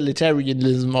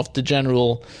utilitarianism of the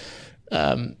general,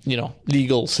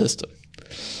 legal system.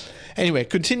 Anyway,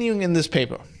 continuing in this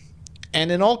paper. And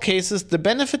in all cases, the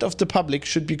benefit of the public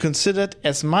should be considered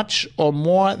as much or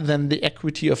more than the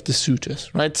equity of the suitors,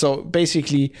 right? So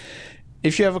basically,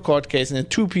 if you have a court case and there are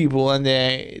two people and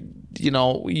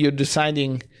you're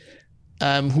deciding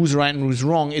who's right and who's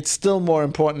wrong, it's still more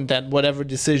important that whatever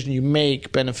decision you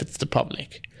make benefits the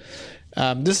public.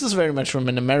 This is very much from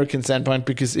an American standpoint,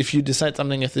 because if you decide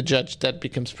something as a judge, that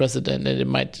becomes precedent, and it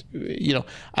might,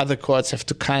 other courts have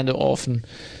to kind of often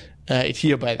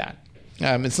adhere by that.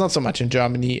 It's not so much in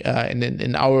Germany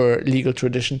in our legal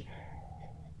tradition,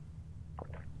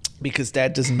 because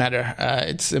that doesn't matter.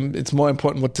 It's more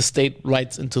important what the state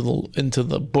writes into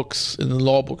the books, in the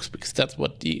law books, because that's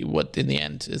what in the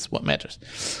end is what matters.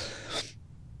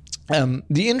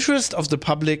 The interest of the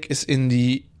public is in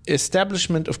the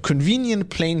establishment of convenient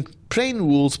plain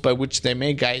rules by which they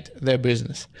may guide their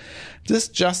business. This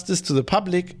justice to the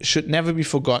public should never be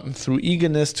forgotten through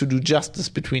eagerness to do justice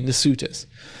between the suitors.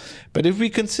 But if we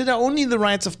consider only the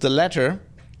rights of the latter,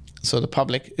 so the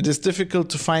public, it is difficult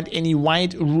to find any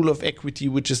wide rule of equity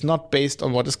which is not based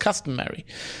on what is customary.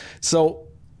 So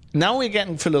now we're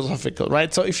getting philosophical,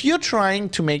 right? So if you're trying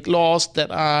to make laws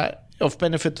that are of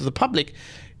benefit to the public,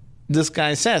 this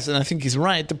guy says, and I think he's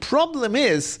right, the problem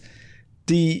is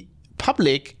the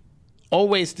public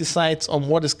always decides on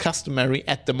what is customary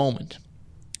at the moment.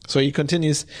 So he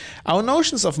continues, our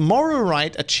notions of moral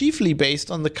right are chiefly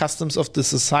based on the customs of the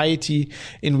society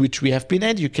in which we have been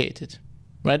educated,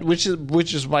 right? Which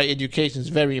is why education is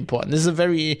very important. This is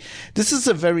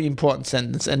a very important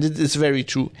sentence, and it is very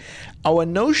true. Our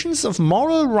notions of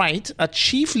moral right are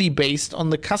chiefly based on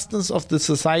the customs of the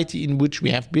society in which we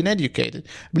have been educated.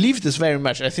 I believe this very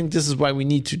much. I think this is why we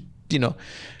need to,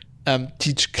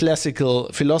 teach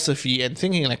classical philosophy and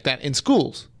thinking like that in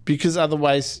schools, because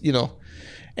otherwise,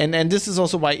 and this is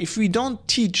also why if we don't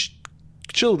teach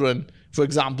children, for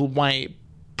example, why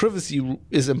privacy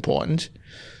is important,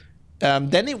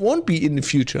 then it won't be in the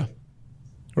future,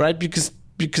 right?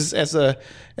 Because as a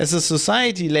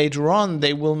society later on,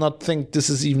 they will not think this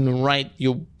is even right.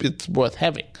 It's worth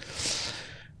having.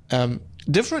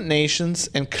 Different nations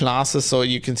and classes. So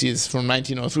you can see this from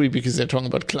 1903 because they're talking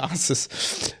about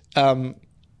classes.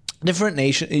 Different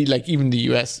nations, like even in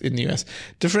the US,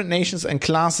 different nations and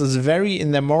classes vary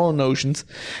in their moral notions,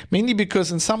 mainly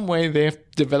because in some way they have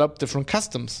developed different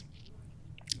customs.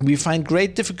 We find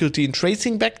great difficulty in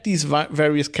tracing back these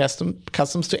various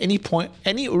customs to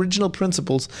any original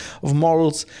principles of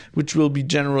morals which will be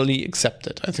generally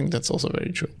accepted. I think that's also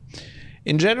very true.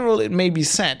 In general, it may be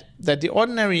said that the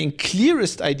ordinary and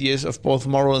clearest ideas of both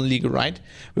moral and legal right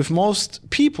with most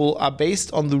people are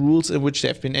based on the rules in which they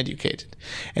have been educated.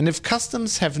 And if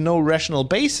customs have no rational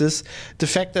basis, the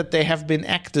fact that they have been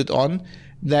acted on,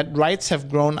 that rights have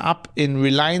grown up in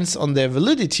reliance on their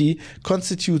validity,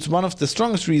 constitutes one of the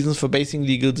strongest reasons for basing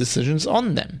legal decisions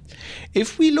on them.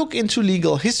 If we look into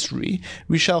legal history,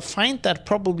 we shall find that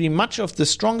probably much of the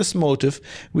strongest motive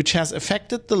which has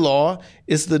affected the law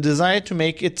is the desire to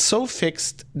make it so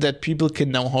fixed that people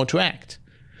can know how to act.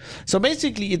 So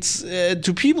basically, it's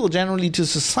to people generally, to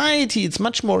society, it's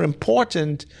much more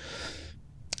important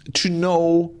to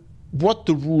know what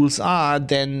the rules are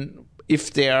than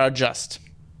if they are just.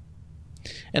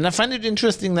 And I find it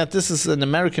interesting that this is an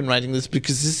American writing this,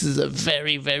 because this is a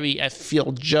very, very, I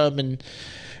feel, German,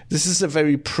 this is a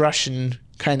very Prussian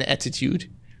kind of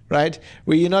attitude, right?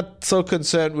 Where you're not so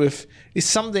concerned with, is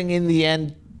something in the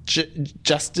end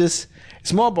justice?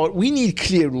 It's more about, we need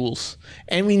clear rules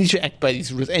and we need to act by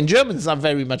these rules. And Germans are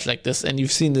very much like this, and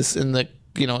you've seen this in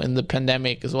the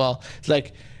pandemic as well. It's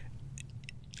like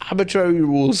arbitrary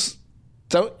rules.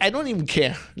 So I don't even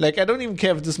care. I don't even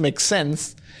care if this makes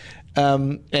sense.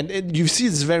 You see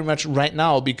this very much right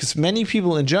now, because many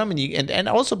people in Germany and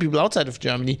also people outside of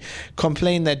Germany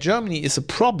complain that Germany is a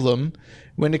problem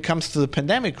when it comes to the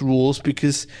pandemic rules,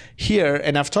 because here,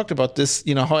 and I've talked about this,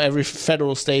 how every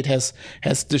federal state has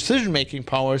decision-making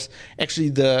powers. Actually,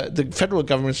 the federal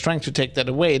government is trying to take that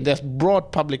away, and there's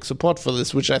broad public support for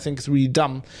this, which I think is really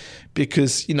dumb,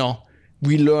 because,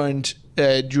 we learned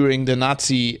during the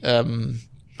Nazi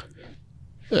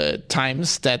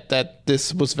times that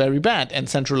this was very bad, and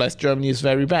centralized Germany is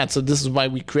very bad. So this is why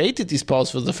we created these powers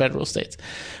for the federal states.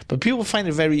 But people find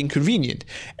it very inconvenient,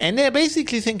 and they're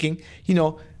basically thinking,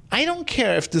 I don't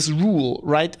care if this rule,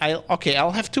 right?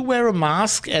 I'll have to wear a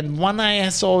mask, and one eye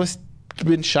has always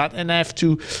been shut, and I have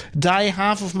to dye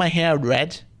half of my hair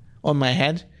red on my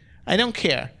head. I don't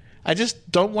care. I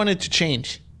just don't want it to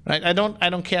change. Right? I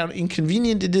don't care how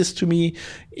inconvenient it is to me.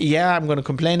 Yeah, I'm going to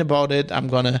complain about it. I'm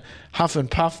going to huff and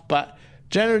puff. But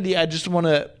generally, I just want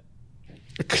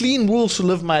clean rules to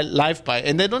live my life by.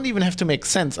 And they don't even have to make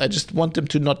sense. I just want them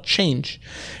to not change.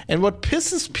 And what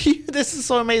pisses people, this is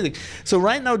so amazing. So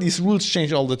right now, these rules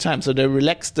change all the time. So they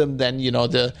relax them. Then,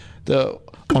 the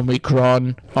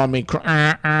Omicron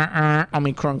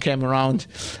came around.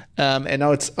 And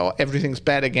now everything's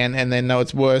bad again. And then now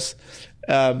it's worse.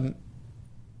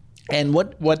 And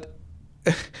what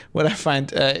I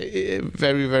find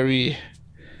very, very,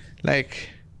 I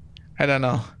don't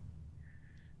know,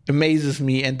 amazes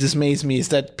me and dismays me is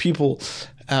that people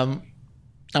are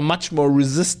much more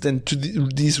resistant to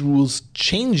these rules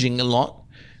changing a lot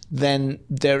than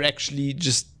they're actually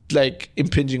just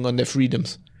impinging on their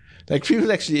freedoms.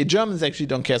 Germans actually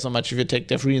don't care so much if you take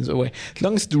their freedoms away, as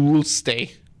long as the rules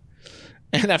stay.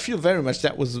 And I feel very much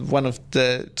that was one of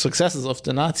the successes of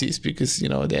the Nazis, because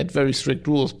they had very strict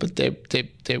rules, but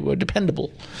they were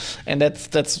dependable, and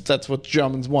that's what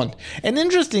Germans want. And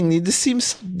interestingly,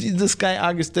 this guy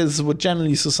argues this is what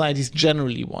societies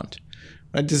generally want.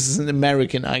 Right? This is an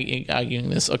American arguing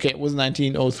this. Okay, it was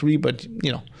 1903, but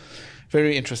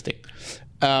very interesting.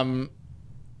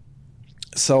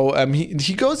 So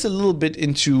he goes a little bit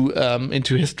into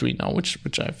history now, which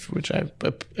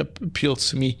appeals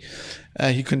to me.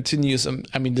 He continues.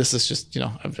 This is just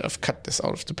I've cut this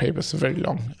out of the paper. It's a very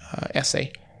long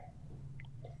essay,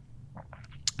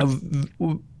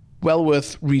 well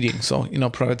worth reading. So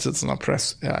private citizen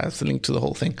press. It's a link to the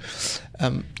whole thing.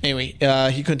 Anyway,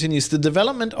 he continues. The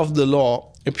development of the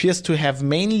law appears to have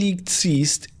mainly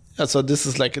ceased. So this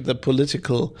is the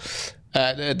political.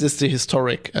 This is the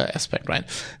historic aspect, right?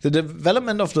 The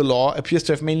development of the law appears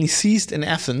to have mainly ceased in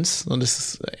Athens, so this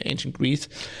is ancient Greece,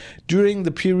 during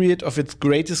the period of its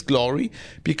greatest glory,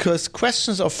 because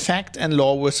questions of fact and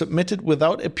law were submitted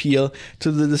without appeal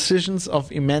to the decisions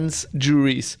of immense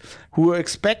juries, who were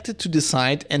expected to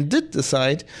decide, and did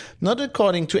decide, not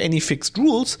according to any fixed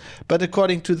rules, but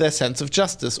according to their sense of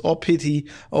justice or pity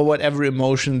or whatever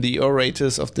emotion the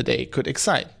orators of the day could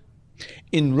excite.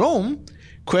 In Rome,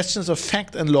 questions of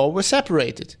fact and law were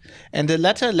separated, and the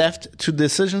latter left to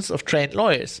decisions of trained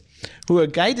lawyers, who were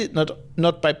guided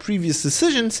not by previous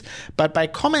decisions, but by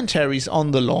commentaries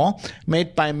on the law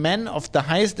made by men of the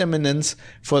highest eminence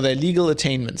for their legal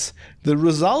attainments. The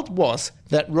result was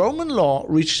that Roman law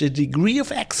reached a degree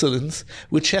of excellence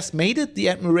which has made it the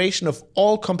admiration of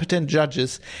all competent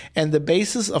judges and the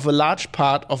basis of a large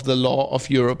part of the law of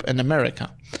Europe and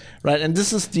America. Right, and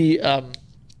this is the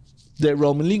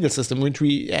Roman legal system, which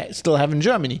we still have in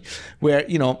Germany, where,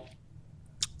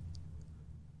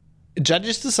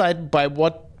 judges decide by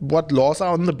what laws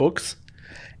are on the books,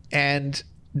 and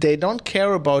they don't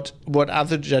care about what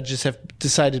other judges have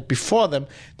decided before them.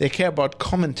 They care about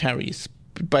commentaries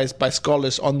by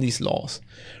scholars on these laws,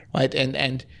 right?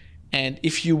 And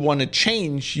if you want to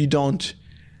change, you don't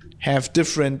have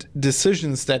different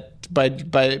decisions that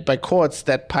by courts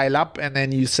that pile up, and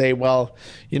then you say, well,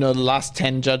 the last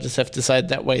 10 judges have decided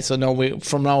that way, so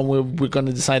from now on we're going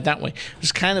to decide that way.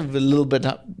 It's kind of a little bit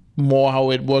more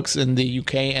how it works in the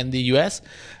UK and the US.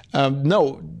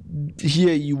 No,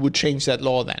 here you would change that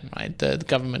law then, right? The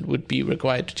government would be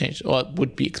required to change, or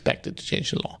would be expected to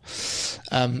change the law.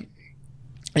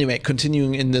 Anyway,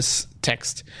 continuing in this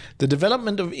text, the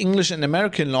development of English and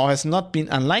American law has not been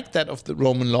unlike that of the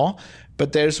Roman law,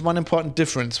 but there is one important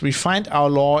difference. We find our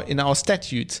law in our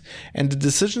statutes and the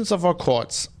decisions of our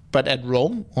courts. But at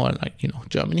Rome, or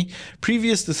Germany,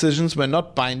 previous decisions were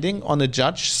not binding on a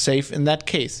judge, save in that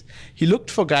case. He looked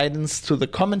for guidance to the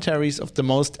commentaries of the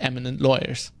most eminent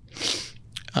lawyers.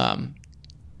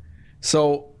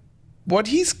 So what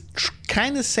he's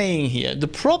kind of saying here, the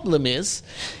problem is,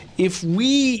 if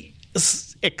we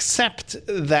accept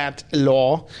that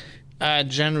law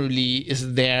generally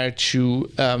is there to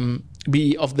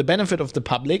be of the benefit of the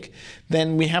public,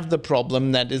 then we have the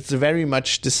problem that it's very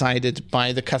much decided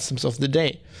by the customs of the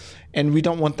day. And we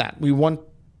don't want that. We want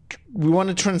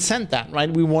to transcend that,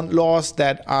 right? We want laws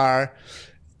that are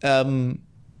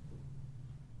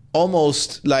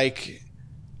almost like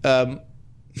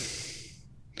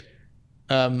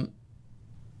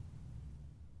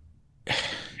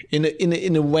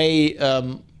in a way,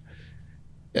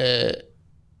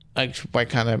 why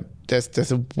can't I?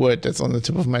 There's a word that's on the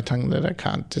tip of my tongue that I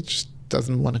can't. It just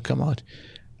doesn't want to come out.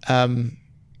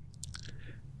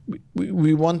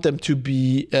 We want them to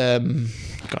be.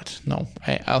 God, no.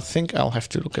 I think I'll have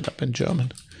to look it up in German.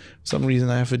 For some reason,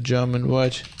 I have a German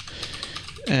word.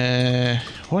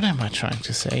 What am I trying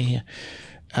to say here?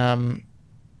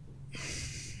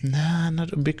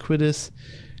 Not ubiquitous.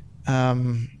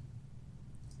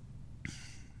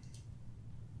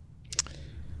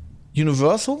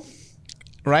 universal,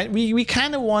 right? We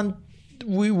kind of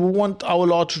want our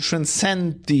law to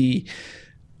transcend the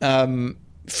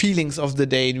feelings of the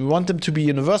day. We want them to be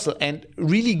universal, and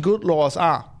really good laws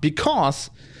are, because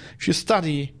if you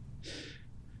study,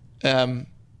 become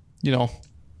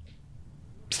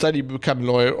a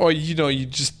lawyer, or you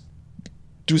just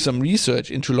do some research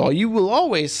into law, you will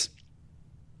always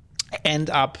end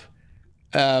up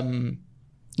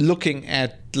looking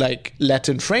at like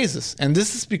Latin phrases. And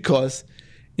this is because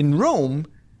in Rome,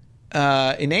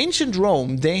 in ancient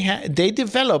Rome, they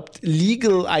developed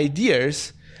legal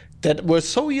ideas that were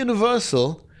so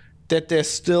universal that they're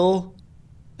still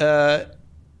they're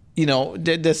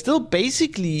still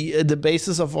basically the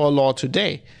basis of our law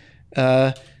today.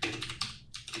 I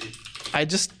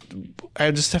just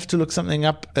have to look something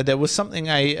up. There was something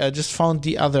I just found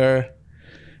the other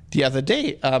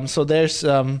day. So there's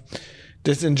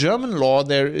in German law,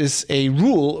 there is a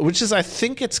rule, which is, I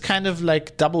think it's kind of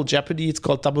like double jeopardy. It's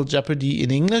called double jeopardy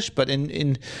in English, but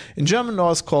in German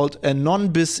law it's called a non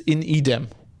bis in idem,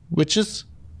 which is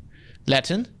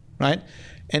Latin, right?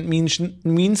 And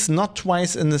means not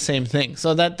twice in the same thing.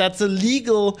 So that's a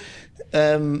legal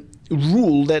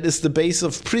rule that is the base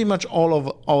of pretty much all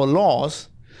of our laws,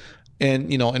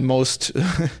 and in most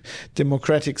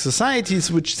democratic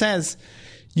societies, which says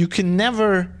you can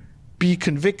never be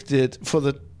convicted for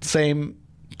the same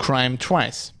crime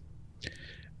twice,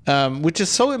 which is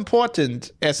so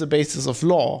important as a basis of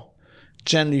law,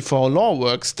 generally for how law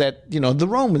works, that the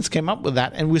Romans came up with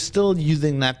that, and we're still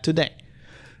using that today.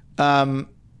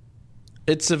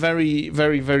 It's a very,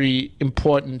 very, very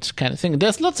important kind of thing.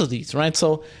 There's lots of these, right?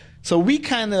 So we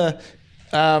kind of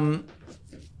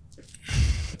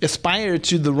aspire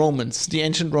to the Romans, the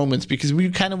ancient Romans, because we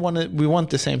kind of want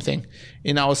the same thing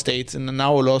in our states and in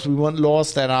our laws. We want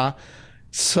laws that are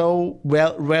so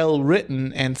well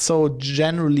written and so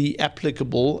generally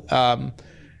applicable,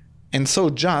 and so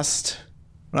just,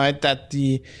 right, that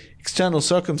the external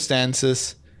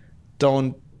circumstances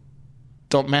don't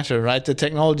matter, right? The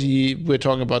technology we're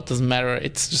talking about doesn't matter.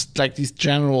 It's just like these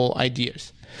general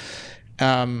ideas.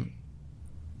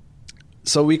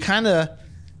 So we kind of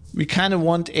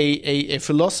want a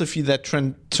philosophy that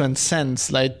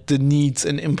transcends like the needs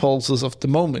and impulses of the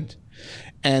moment,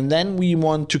 and then we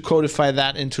want to codify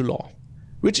that into law,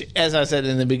 which, as I said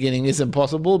in the beginning, is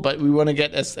impossible, but we want to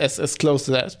get as close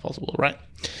to that as possible, right?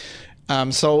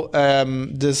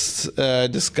 This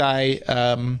guy,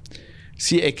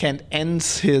 C.A. Kent,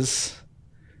 ends his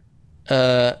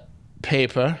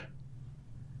paper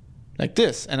like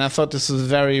this, and I thought this was a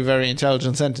very, very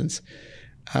intelligent sentence.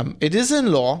 It is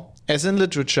in law, as in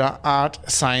literature, art,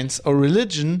 science, or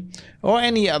religion, or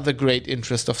any other great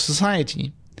interest of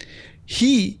society.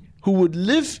 He who would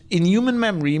live in human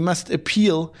memory must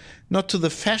appeal not to the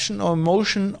fashion or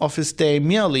emotion of his day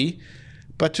merely,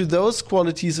 but to those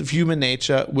qualities of human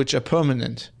nature which are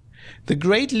permanent. The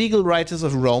great legal writers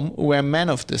of Rome were men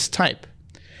of this type.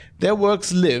 Their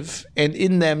works live, and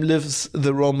in them lives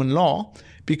the Roman law,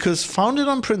 because founded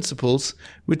on principles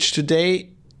which today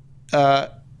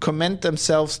commend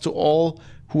themselves to all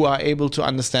who are able to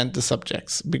understand the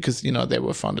subjects, because they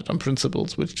were founded on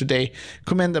principles which today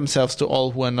commend themselves to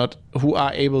all who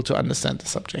are able to understand the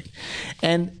subject.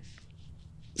 And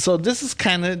so this is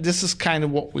kind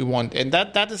of what we want, and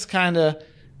that is kind of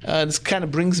this kind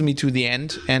of brings me to the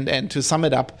end. And to sum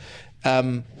it up,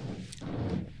 we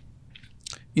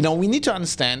need to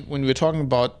understand when we're talking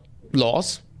about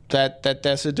laws that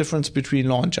there's a difference between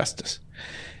law and justice.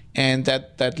 And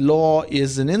that law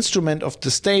is an instrument of the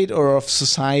state or of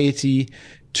society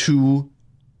to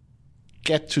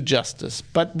get to justice.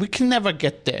 But we can never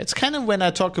get there. It's kind of when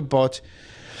I talk about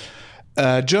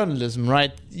journalism,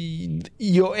 right?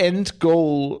 Your end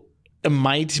goal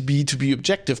might be to be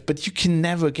objective, but you can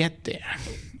never get there.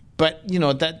 But,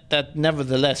 that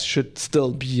nevertheless should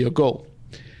still be your goal.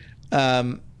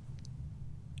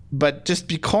 But just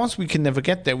because we can never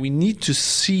get there, we need to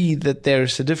see that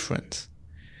there's a difference.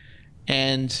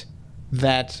 And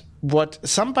that what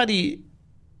somebody,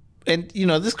 and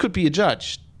this could be a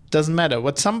judge, doesn't matter,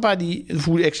 what somebody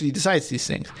who actually decides these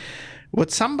things, what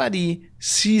somebody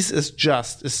sees as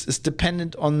just is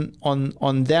dependent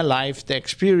on their life, their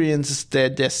experiences,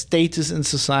 their status in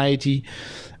society.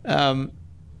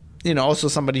 Also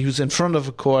somebody who's in front of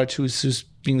a court who's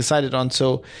being decided on.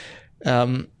 So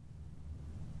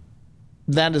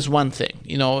that is one thing.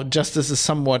 Justice is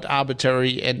somewhat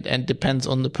arbitrary and depends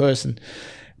on the person.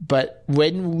 But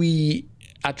when we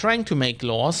are trying to make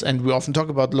laws, and we often talk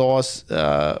about laws,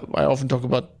 I often talk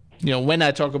about when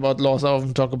I talk about laws, I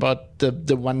often talk about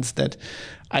the ones that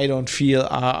I don't feel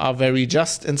are very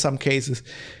just in some cases.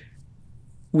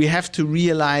 We have to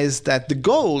realize that the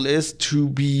goal is to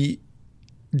be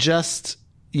just,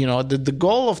 the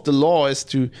goal of the law is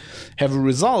to have a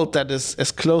result that is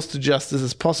as close to justice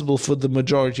as possible for the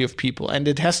majority of people. And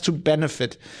it has to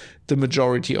benefit the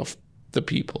majority of the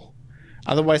people.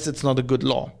 Otherwise, it's not a good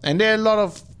law. And there are a lot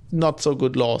of not so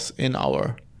good laws in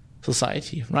our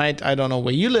society, right? I don't know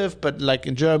where you live, but like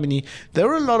in Germany, there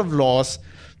are a lot of laws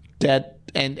that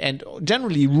and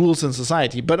generally rules in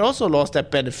society, but also laws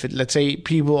that benefit, let's say,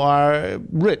 people are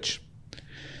rich,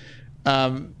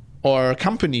 or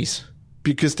companies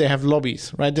because they have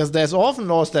lobbies, right? There's often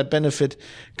laws that benefit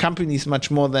companies much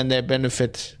more than they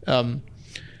benefit a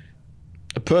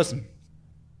person,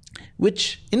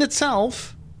 which in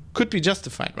itself could be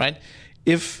justified, right?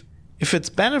 If it's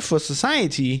better for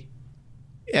society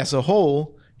as a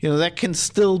whole, that can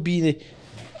still be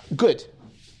good.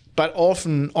 But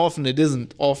often it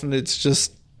isn't. Often it's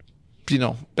just,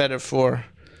 better for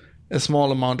a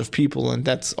small amount of people, and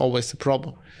that's always the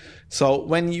problem. So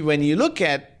when you look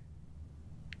at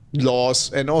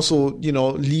laws and also,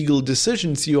 legal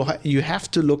decisions, you have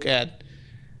to look at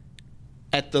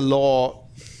the law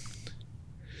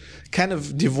kind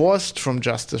of divorced from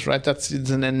justice, right? It's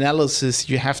an analysis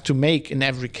you have to make in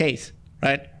every case,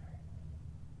 right?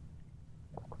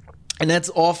 And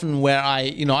that's often where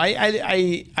I'm not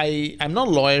a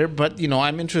lawyer, but,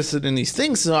 I'm interested in these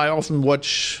things. So I often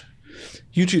watch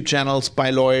YouTube channels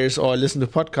by lawyers or listen to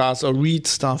podcasts or read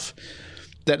stuff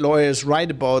that lawyers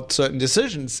write about certain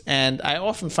decisions. And I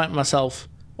often find myself,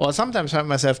 or sometimes find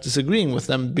myself disagreeing with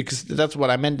them, because that's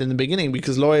what I meant in the beginning,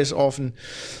 because lawyers often,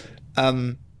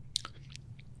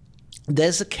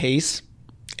 there's a case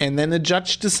and then a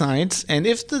judge decides. And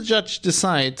if the judge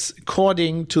decides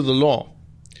according to the law,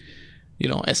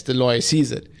 as the lawyer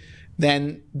sees it,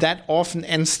 then that often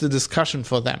ends the discussion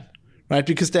for them, right?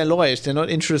 Because they're lawyers. They're not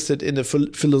interested in the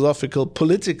philosophical,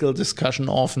 political discussion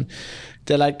often.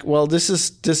 They're like, well, this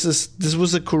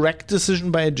was a correct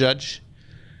decision by a judge.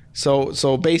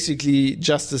 So basically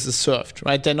justice is served,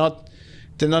 right? They're not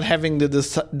having the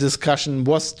discussion,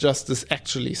 was justice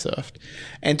actually served?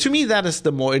 And to me, that is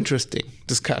the more interesting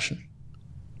discussion,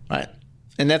 right?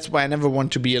 And that's why I never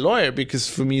want to be a lawyer, because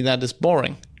for me, that is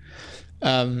boring.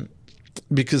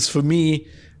 Because for me,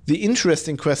 the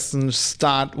interesting questions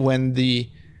start when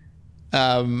the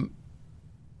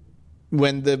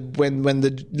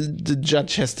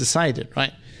judge has decided,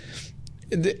 right?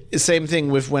 The same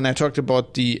thing with when I talked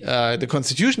about the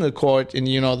Constitutional Court in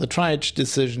the Triage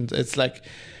decisions. It's like,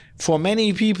 for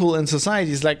many people in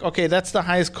society, it's like, okay, that's the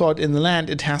highest court in the land.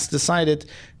 It has decided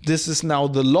this is now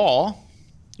the law,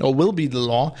 or will be the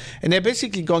law, and they're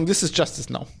basically going, this is justice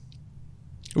now.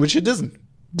 Which it isn't.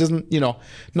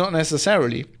 Not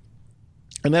necessarily.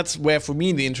 And that's where, for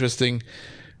me, the interesting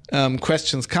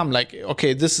questions come. Like,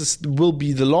 okay, will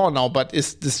be the law now, but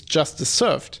is this justice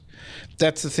served?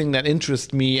 That's the thing that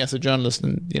interests me as a journalist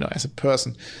and, as a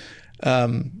person.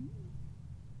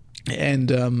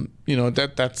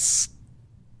 That's.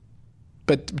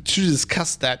 But to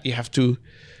discuss that, you have to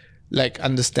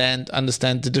understand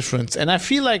the difference. And I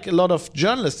feel like a lot of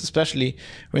journalists, especially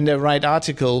when they write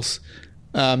articles,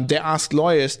 they ask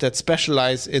lawyers that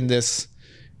specialize in this,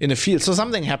 in a field. So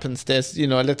something happens. There's,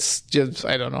 let's just,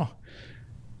 I don't know,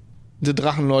 the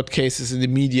Drachenlord case is in the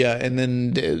media, and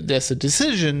then there's a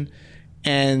decision,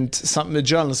 and a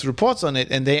journalist reports on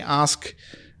it, and they ask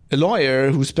a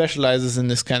lawyer who specializes in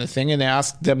this kind of thing, and they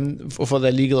ask them for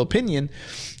their legal opinion,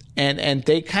 and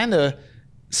they kind of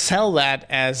sell that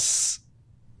as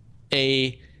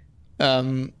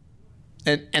an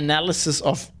analysis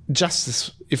of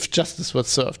justice, if justice was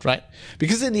served, right?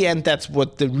 Because in the end, that's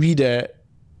what the reader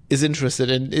is interested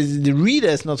in. The reader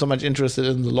is not so much interested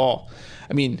in the law.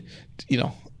 I mean,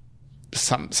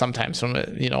 sometimes from a,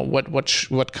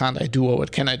 what can't I do or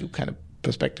what can I do kind of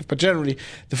perspective. But generally,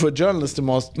 for journalists,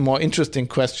 the more interesting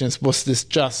question is, was this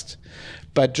just?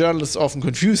 But journalists often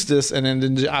confuse this, and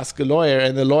then they ask a lawyer,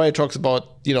 and the lawyer talks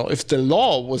about, if the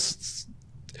law was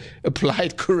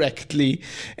applied correctly,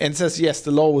 and says, yes,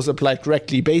 the law was applied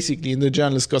correctly, basically, and the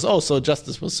journalist goes, oh, so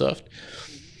justice was served.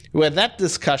 Where that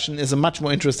discussion is a much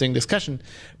more interesting discussion.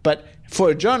 But for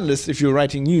a journalist, if you're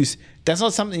writing news, that's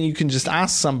not something you can just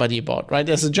ask somebody about, right?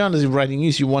 As a journalist, you're writing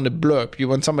news, you want a blurb, you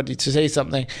want somebody to say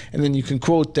something, and then you can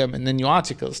quote them, and then your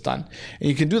article is done. And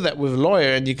you can do that with a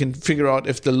lawyer, and you can figure out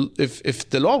if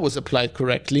the law was applied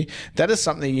correctly. That is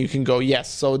something you can go,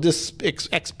 yes. So this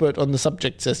expert on the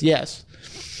subject says yes.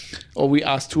 Or we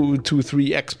ask two,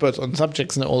 three experts on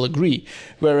subjects and they all agree.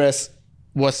 Whereas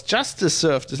was justice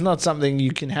served is not something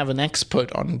you can have an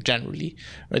expert on generally,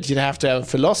 right? You'd have to have a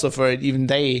philosopher, and even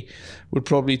they would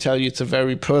probably tell you it's a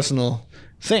very personal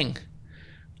thing.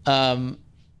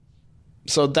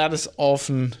 So that is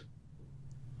often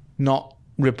not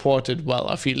reported well,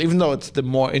 I feel, even though it's the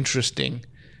more interesting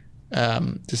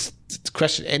this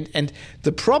question. And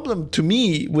the problem to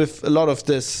me with a lot of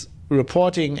this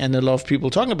reporting and a lot of people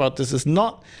talking about this is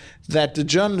not that the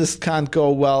journalists can't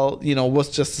go, well, was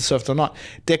justice served or not.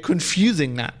 They're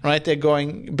confusing that, right? They're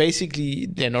going, basically,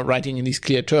 they're not writing in these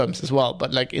clear terms as well,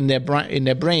 but like in their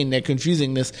brain, they're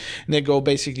confusing this, and they go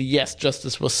basically, yes,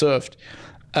 justice was served.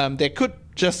 They could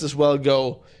just as well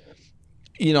go,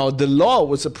 the law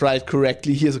was applied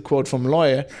correctly. Here's a quote from a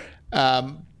lawyer.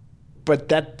 But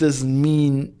that doesn't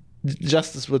mean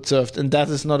justice was served. And that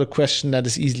is not a question that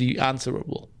is easily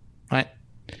answerable, right?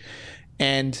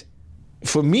 And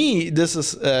for me, this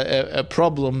is a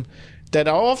problem that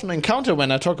I often encounter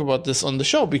when I talk about this on the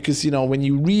show, because, when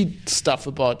you read stuff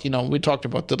about, we talked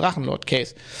about the Drachenlord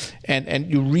case, and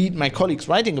you read my colleagues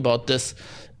writing about this,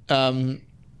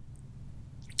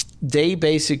 they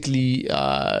basically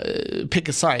pick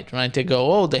a side, right? They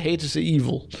go, oh, the haters are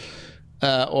evil.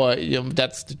 Or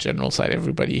that's the general side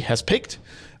everybody has picked.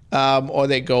 Or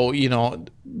they go,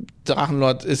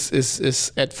 Drachenlord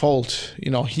is at fault.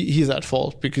 He's at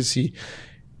fault because he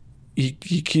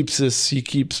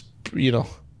keeps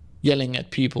yelling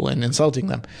at people and insulting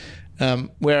them.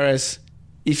 Whereas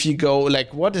if you go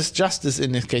like, what is justice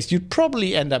in this case? You'd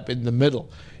probably end up in the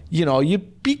middle.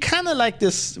 You'd be kind of like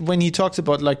this when he talks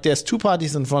about like there's two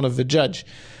parties in front of the judge,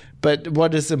 but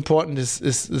what is important is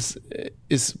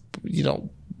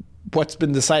what's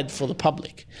been decided for the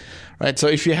public, right? So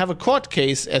if you have a court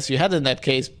case, as you had in that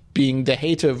case, being the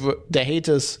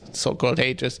haters, so-called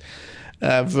haters,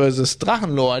 versus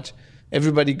Drachenlord,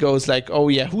 everybody goes like, oh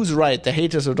yeah, who's right, the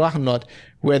haters or Drachenlord?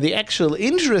 Where the actual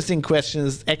interesting question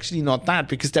is actually not that,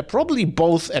 because they're probably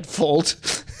both at fault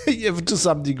to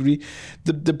some degree.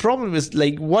 The problem is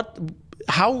like,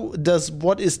 how does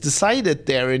what is decided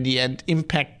there in the end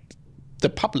impact the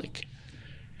public?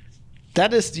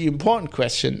 That is the important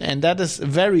question, and that is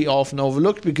very often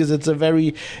overlooked because it's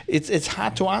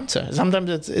hard to answer.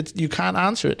 Sometimes it's you can't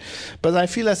answer it. But I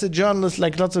feel as a journalist,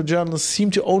 like lots of journalists, seem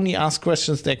to only ask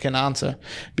questions they can answer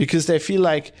because they feel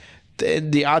like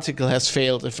the article has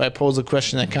failed if I pose a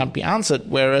question that can't be answered.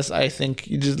 Whereas I think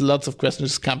lots of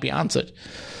questions can't be answered,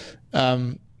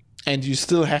 and you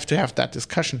still have to have that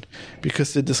discussion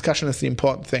because the discussion is the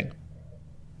important thing.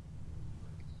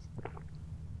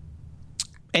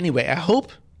 Anyway, I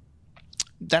hope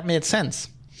that made sense.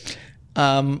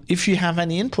 If you have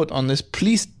any input on this,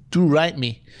 please do write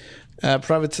me.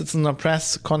 Private Citizen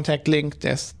Press, contact link.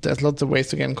 There's lots of ways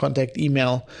to get in contact.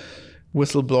 Email,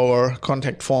 whistleblower,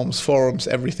 contact forms, forums,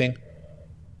 everything.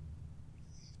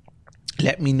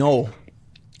 Let me know.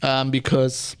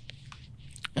 Because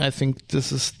I think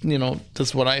this is,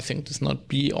 that's what I think does not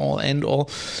be all end all.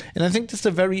 And I think this is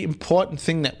a very important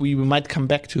thing that we might come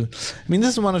back to. I mean,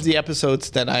 this is one of the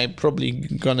episodes that I'm probably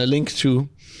going to link to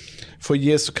for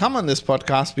years to come on this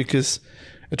podcast, because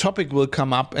a topic will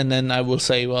come up and then I will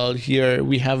say, well, here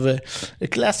we have a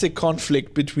classic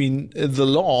conflict between the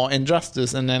law and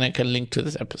justice, and then I can link to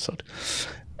this episode.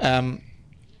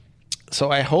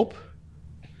 So I hope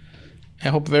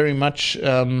very much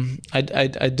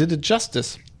I did it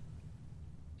justice.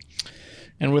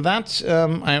 And with that,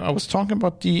 I was talking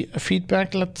about the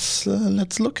feedback. Let's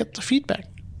look at the feedback.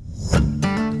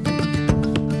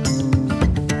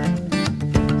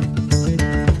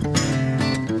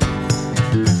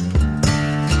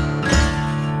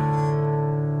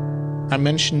 I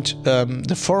mentioned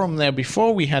the forum there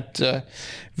before. We had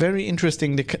very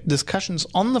interesting discussions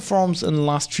on the forums in the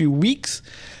last few weeks.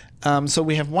 So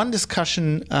we have one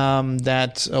discussion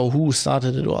who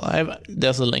started it all.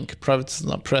 There's a link, Private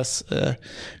Citizen Press,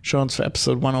 show notes for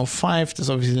episode 105. There's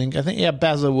obviously a link. I think,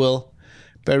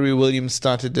 Barry Williams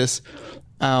started this.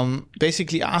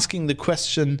 Basically asking the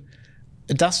question,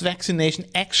 does vaccination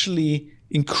actually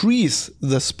increase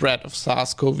the spread of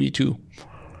SARS-CoV-2?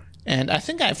 And I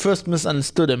think I first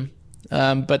misunderstood him,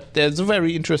 but there's a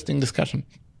very interesting discussion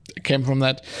that came from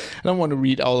that. I don't want to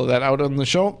read all of that out on the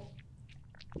show.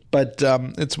 But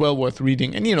it's well worth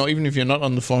reading. And, even if you're not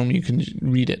on the forum, you can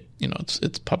read it.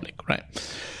 It's public, right?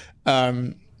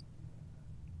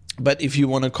 But if you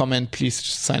want to comment, please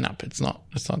just sign up. It's not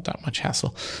that much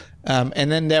hassle.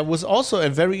 And then there was also a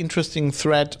very interesting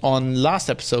thread on last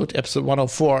episode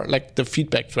 104, like the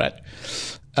feedback thread.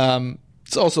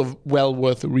 It's also well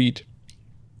worth a read.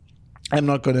 I'm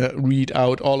not going to read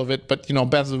out all of it, but,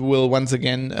 Basil Will once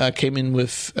again came in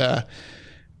with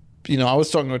I was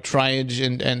talking about triage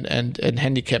and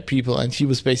handicapped people, and he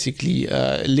was basically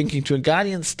linking to a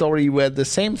Guardian story where the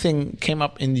same thing came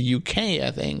up in the UK,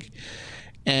 I think.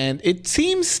 And it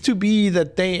seems to be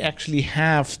that they actually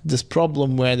have this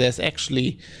problem where there's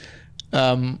actually,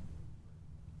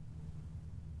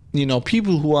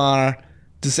 people who are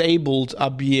disabled are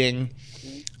being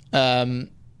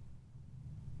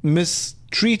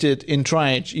mistreated in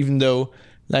triage, even though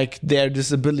like their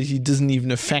disability doesn't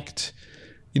even affect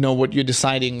what you're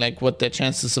deciding, like what their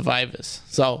chance to survive is.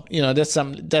 So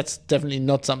that's definitely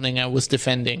not something I was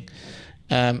defending,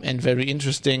 and very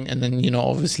interesting. And then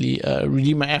obviously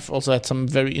Redeemer F also had some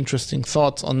very interesting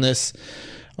thoughts on this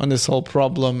whole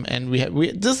problem, and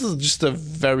this is just a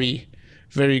very,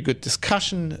 very good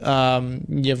discussion.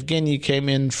 Yevgeny came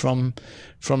in from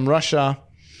Russia.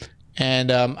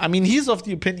 And he's of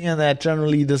the opinion that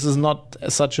generally this is not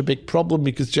such a big problem,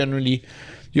 because generally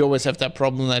you always have that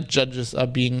problem that judges are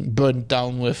being burdened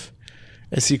down with,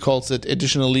 as he calls it,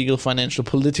 additional legal, financial,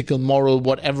 political, moral,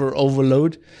 whatever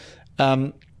overload.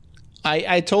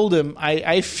 I told him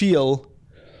I feel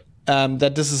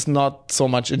that this is not so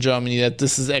much in Germany, that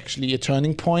this is actually a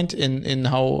turning point in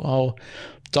how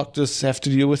doctors have to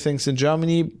deal with things in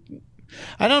Germany.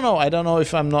 I don't know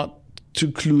if I'm not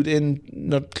clued in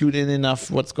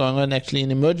enough what's going on actually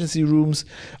in emergency rooms,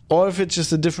 or if it's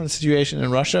just a different situation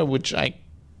in Russia, which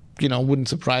wouldn't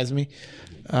surprise me.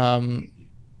 But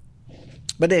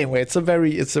anyway, it's a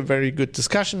very good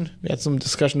discussion. We had some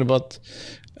discussion about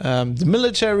the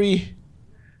military,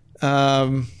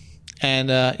 it's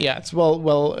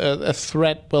a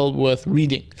thread well worth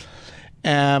reading.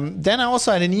 Then I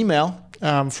also had an email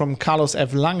from Carlos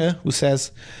F. Lange, who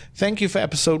says, "Thank you for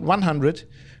episode 100. It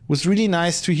was really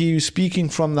nice to hear you speaking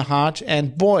from the heart,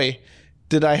 and boy,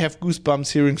 did I have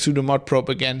goosebumps hearing Pseudomod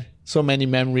again. So many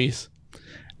memories."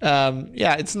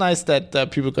 It's nice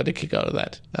that people got a kick out of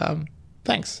that.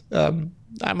 Thanks. I'm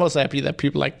also happy that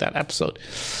people like that episode.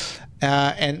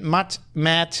 And Matt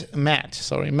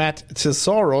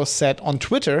Tesoro said on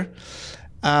Twitter,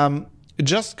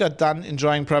 "Just got done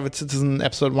enjoying Private Citizen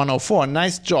episode 104.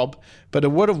 Nice job, but a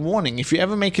word of warning. If you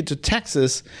ever make it to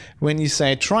Texas, when you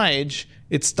say triage,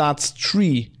 it starts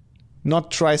tree,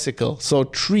 not tricycle. So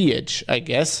triage, I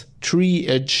guess.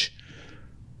 Triage,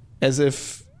 as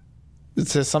if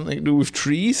it has something to do with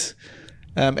trees.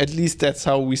 At least that's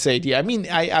how we say it here.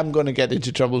 I'm going to get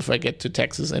into trouble if I get to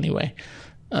Texas anyway.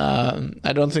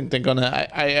 I don't think they're gonna.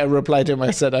 I replied to him.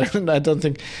 I said I don't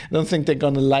think they're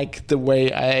gonna like the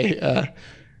way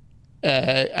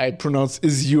I pronounce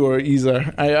Azure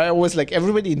either. I always like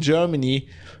everybody in Germany,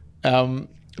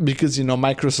 because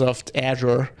Microsoft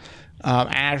Azure,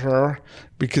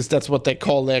 because that's what they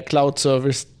call their cloud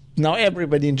service. Now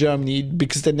everybody in Germany,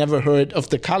 because they never heard of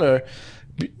the color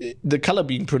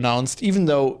being pronounced, even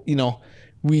though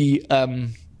we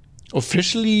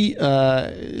officially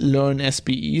learn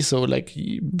SBE, so like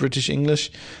British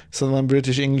English, Southern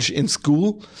British English in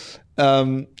school.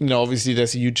 Obviously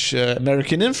there's a huge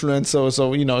American influence.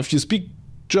 So if you speak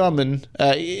German,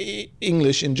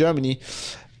 English in Germany,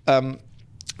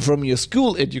 from your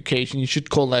school education, you should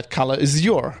call that color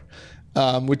Azure.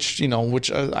 Which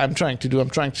I'm trying to do. I'm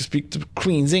trying to speak the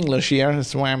Queen's English here.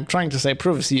 That's why I'm trying to say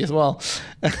privacy as well.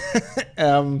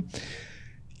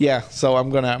 So I'm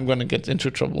gonna get into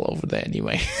trouble over there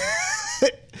anyway.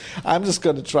 I'm just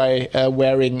gonna try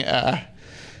wearing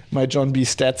my John B.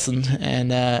 Stetson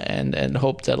and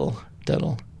hope that'll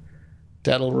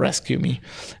rescue me.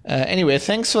 Anyway,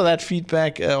 thanks for that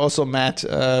feedback. Also, Matt,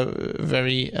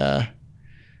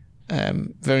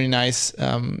 very nice.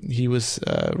 He was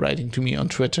writing to me on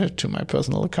Twitter to my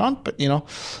personal account, but I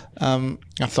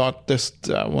thought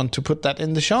I want to put that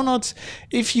in the show notes.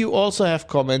 If you also have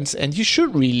comments, and you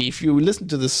should really, if you listen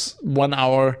to this 1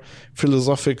 hour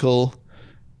philosophical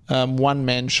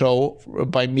one-man show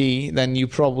by me, then you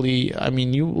probably,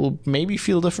 you will maybe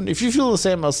feel different. If you feel the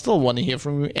same, I'll still want to hear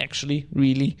from you, actually,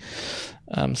 really.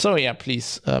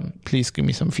 Please give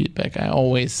me some feedback. I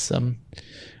always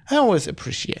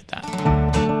appreciate that.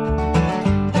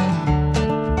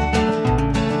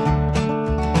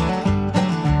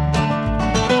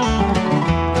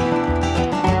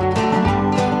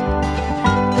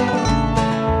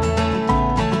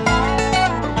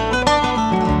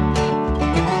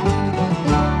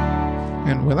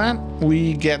 And with that,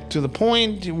 we get to the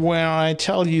point where I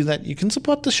tell you that you can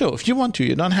support the show if you want to.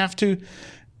 You don't have to.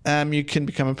 You can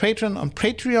become a patron on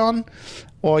Patreon,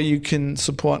 or you can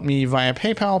support me via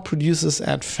PayPal,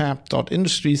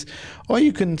 producers@fab.industries, or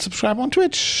you can subscribe on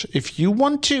Twitch if you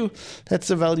want to. That's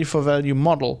the value for value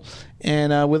model.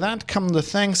 And with that come the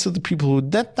thanks to the people who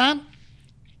did that.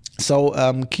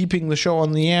 So keeping the show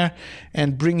on the air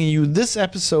and bringing you this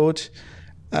episode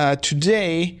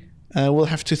today, we'll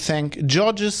have to thank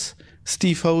Georges,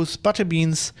 Steve Hose,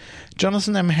 Butterbeans,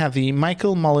 Jonathan M. Heathy,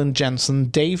 Michael Mullen Jensen,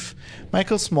 Dave,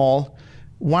 Michael Small,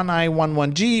 One Eye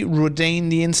 11G,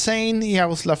 Rodane the Insane,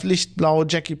 Jaroslav Lichtblau,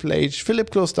 Jackie Plage, Philipp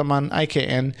Klostermann,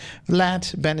 IKN,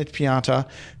 Vlad, Bennett Piata,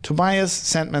 Tobias,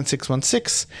 Sandman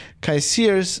 616, Kai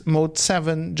Sears, Mode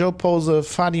 7, Joe Poser,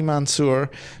 Fadi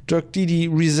Mansour, Dirk Didi,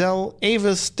 Rizel,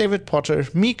 Avis, David Potter,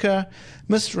 Mika,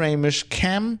 Mr. Amish,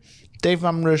 Cam, Dave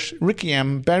Umrish, Ricky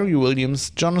M, Barry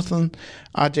Williams, Jonathan,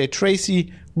 RJ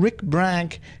Tracy, Rick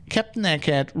Bragg, Captain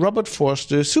Eckhead, Robert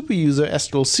Forster, Superuser,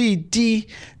 Astral C, D,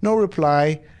 No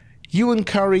Reply, Ewan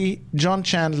Curry, John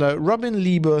Chandler, Robin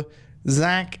Lieber,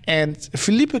 Zach, and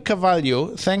Felipe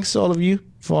Carvalho. Thanks to all of you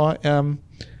for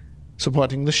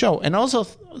supporting the show. And also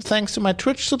thanks to my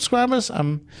Twitch subscribers.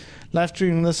 I'm live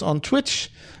streaming this on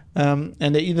Twitch, and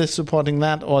they're either supporting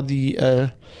that or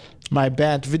the my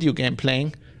bad video game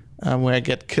playing. Where I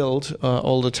get killed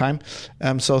all the time.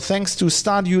 So thanks to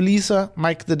Stardew Lisa,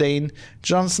 Mike the Dane,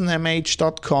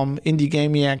 JohnsonMH.com,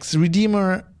 IndieGamiacs,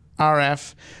 Redeemer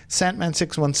RF,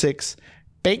 Sandman616,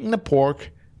 Bacon the Pork,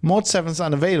 Mode 7's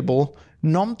Unavailable,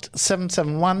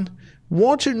 Nomt771,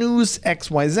 Water News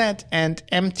XYZ, and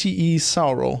MTE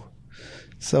Sorrow.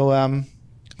 So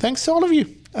thanks to all of you.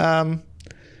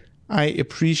 I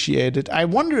appreciate it. I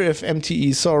wonder if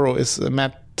MTE Sorrow is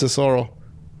Matt Tesoro.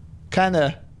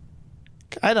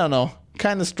 I don't know.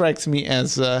 Kind of strikes me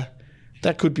as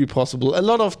that could be possible. A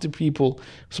lot of the people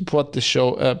support the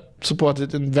show, support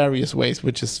it in various ways,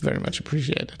 which is very much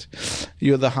appreciated.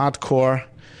 You're the hardcore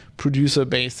producer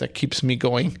base that keeps me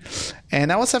going.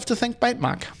 And I also have to thank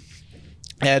Bytemark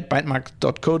at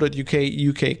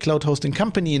bytemark.co.uk, UK cloud hosting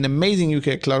company, an amazing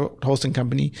UK cloud hosting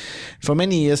company. For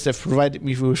many years, they've provided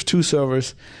me with 2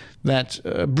 servers that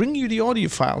bring you the audio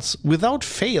files without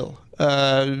fail.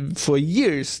 For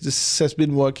years, this has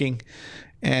been working,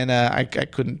 and I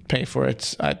couldn't pay for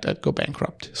it. I'd go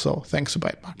bankrupt. So thanks to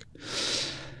Bytemark.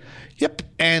 Yep,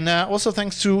 and also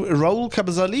thanks to Raul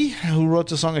Cabezali, who wrote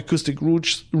the song Acoustic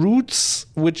Roots,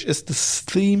 which is the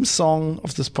theme song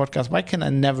of this podcast. Why can I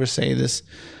never say this?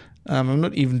 I'm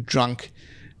not even drunk.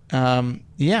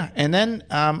 Yeah, and then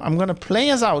I'm going to play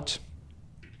us out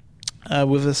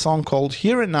with a song called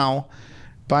Here and Now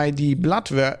by the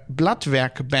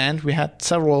Blattwerk band. We had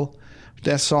several of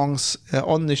their songs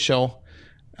on the show.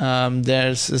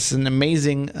 There's an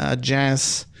amazing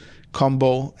jazz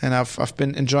combo, and I've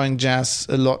been enjoying jazz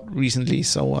a lot recently.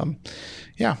 So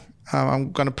yeah,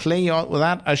 I'm gonna play you out with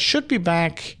that. I should be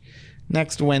back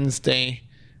next Wednesday.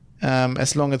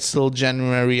 As long as it's still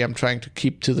January, I'm trying to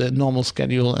keep to the normal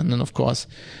schedule, and then of course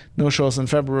no shows in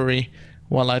February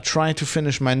while I try to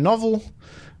finish my novel.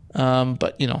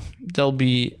 But there'll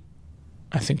be,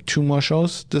 I think, 2 more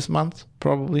shows this month,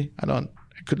 probably. I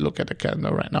could look at the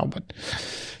calendar right now, but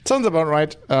it sounds about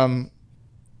right.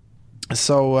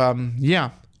 Yeah.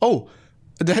 Oh,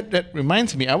 that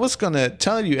reminds me, I was going to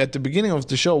tell you at the beginning of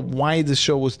the show why the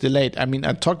show was delayed. I mean,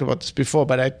 I talked about this before,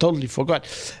 but I totally forgot.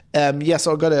 So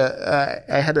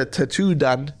I had a tattoo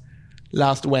done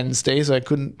last Wednesday, so I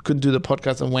couldn't do the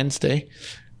podcast on Wednesday.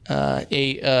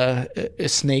 A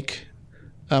snake.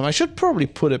 I should probably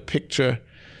put a picture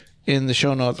in the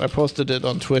show notes. I posted it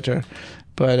on Twitter,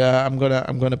 but I'm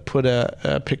gonna put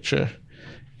a picture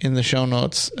in the show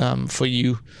notes for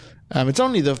you. It's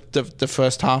only the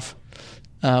first half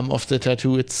of the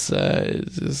tattoo. It's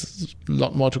there's a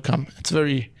lot more to come. It's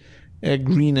very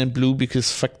green and blue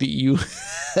because fuck the EU.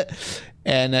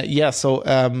 And so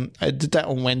I did that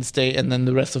on Wednesday, and then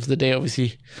the rest of the day,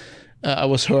 obviously, I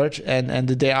was hurt, and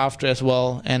the day after as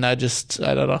well. And I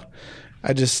don't know.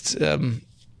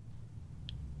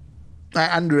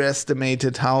 I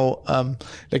underestimated how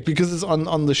because it's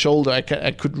on the shoulder, I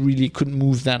couldn't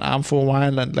move that arm for a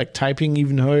while, and like typing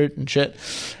even hurt and shit.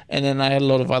 And then I had a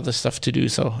lot of other stuff to do.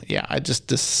 So yeah,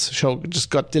 this show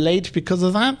just got delayed because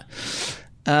of that.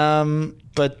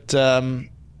 But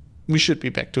we should be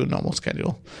back to a normal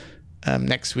schedule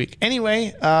next week.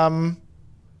 Anyway, have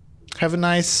a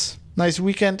nice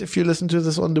weekend if you listen to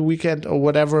this on the weekend or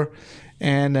whatever.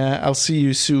 And I'll see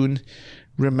you soon.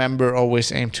 Remember,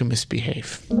 always aim to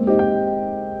misbehave.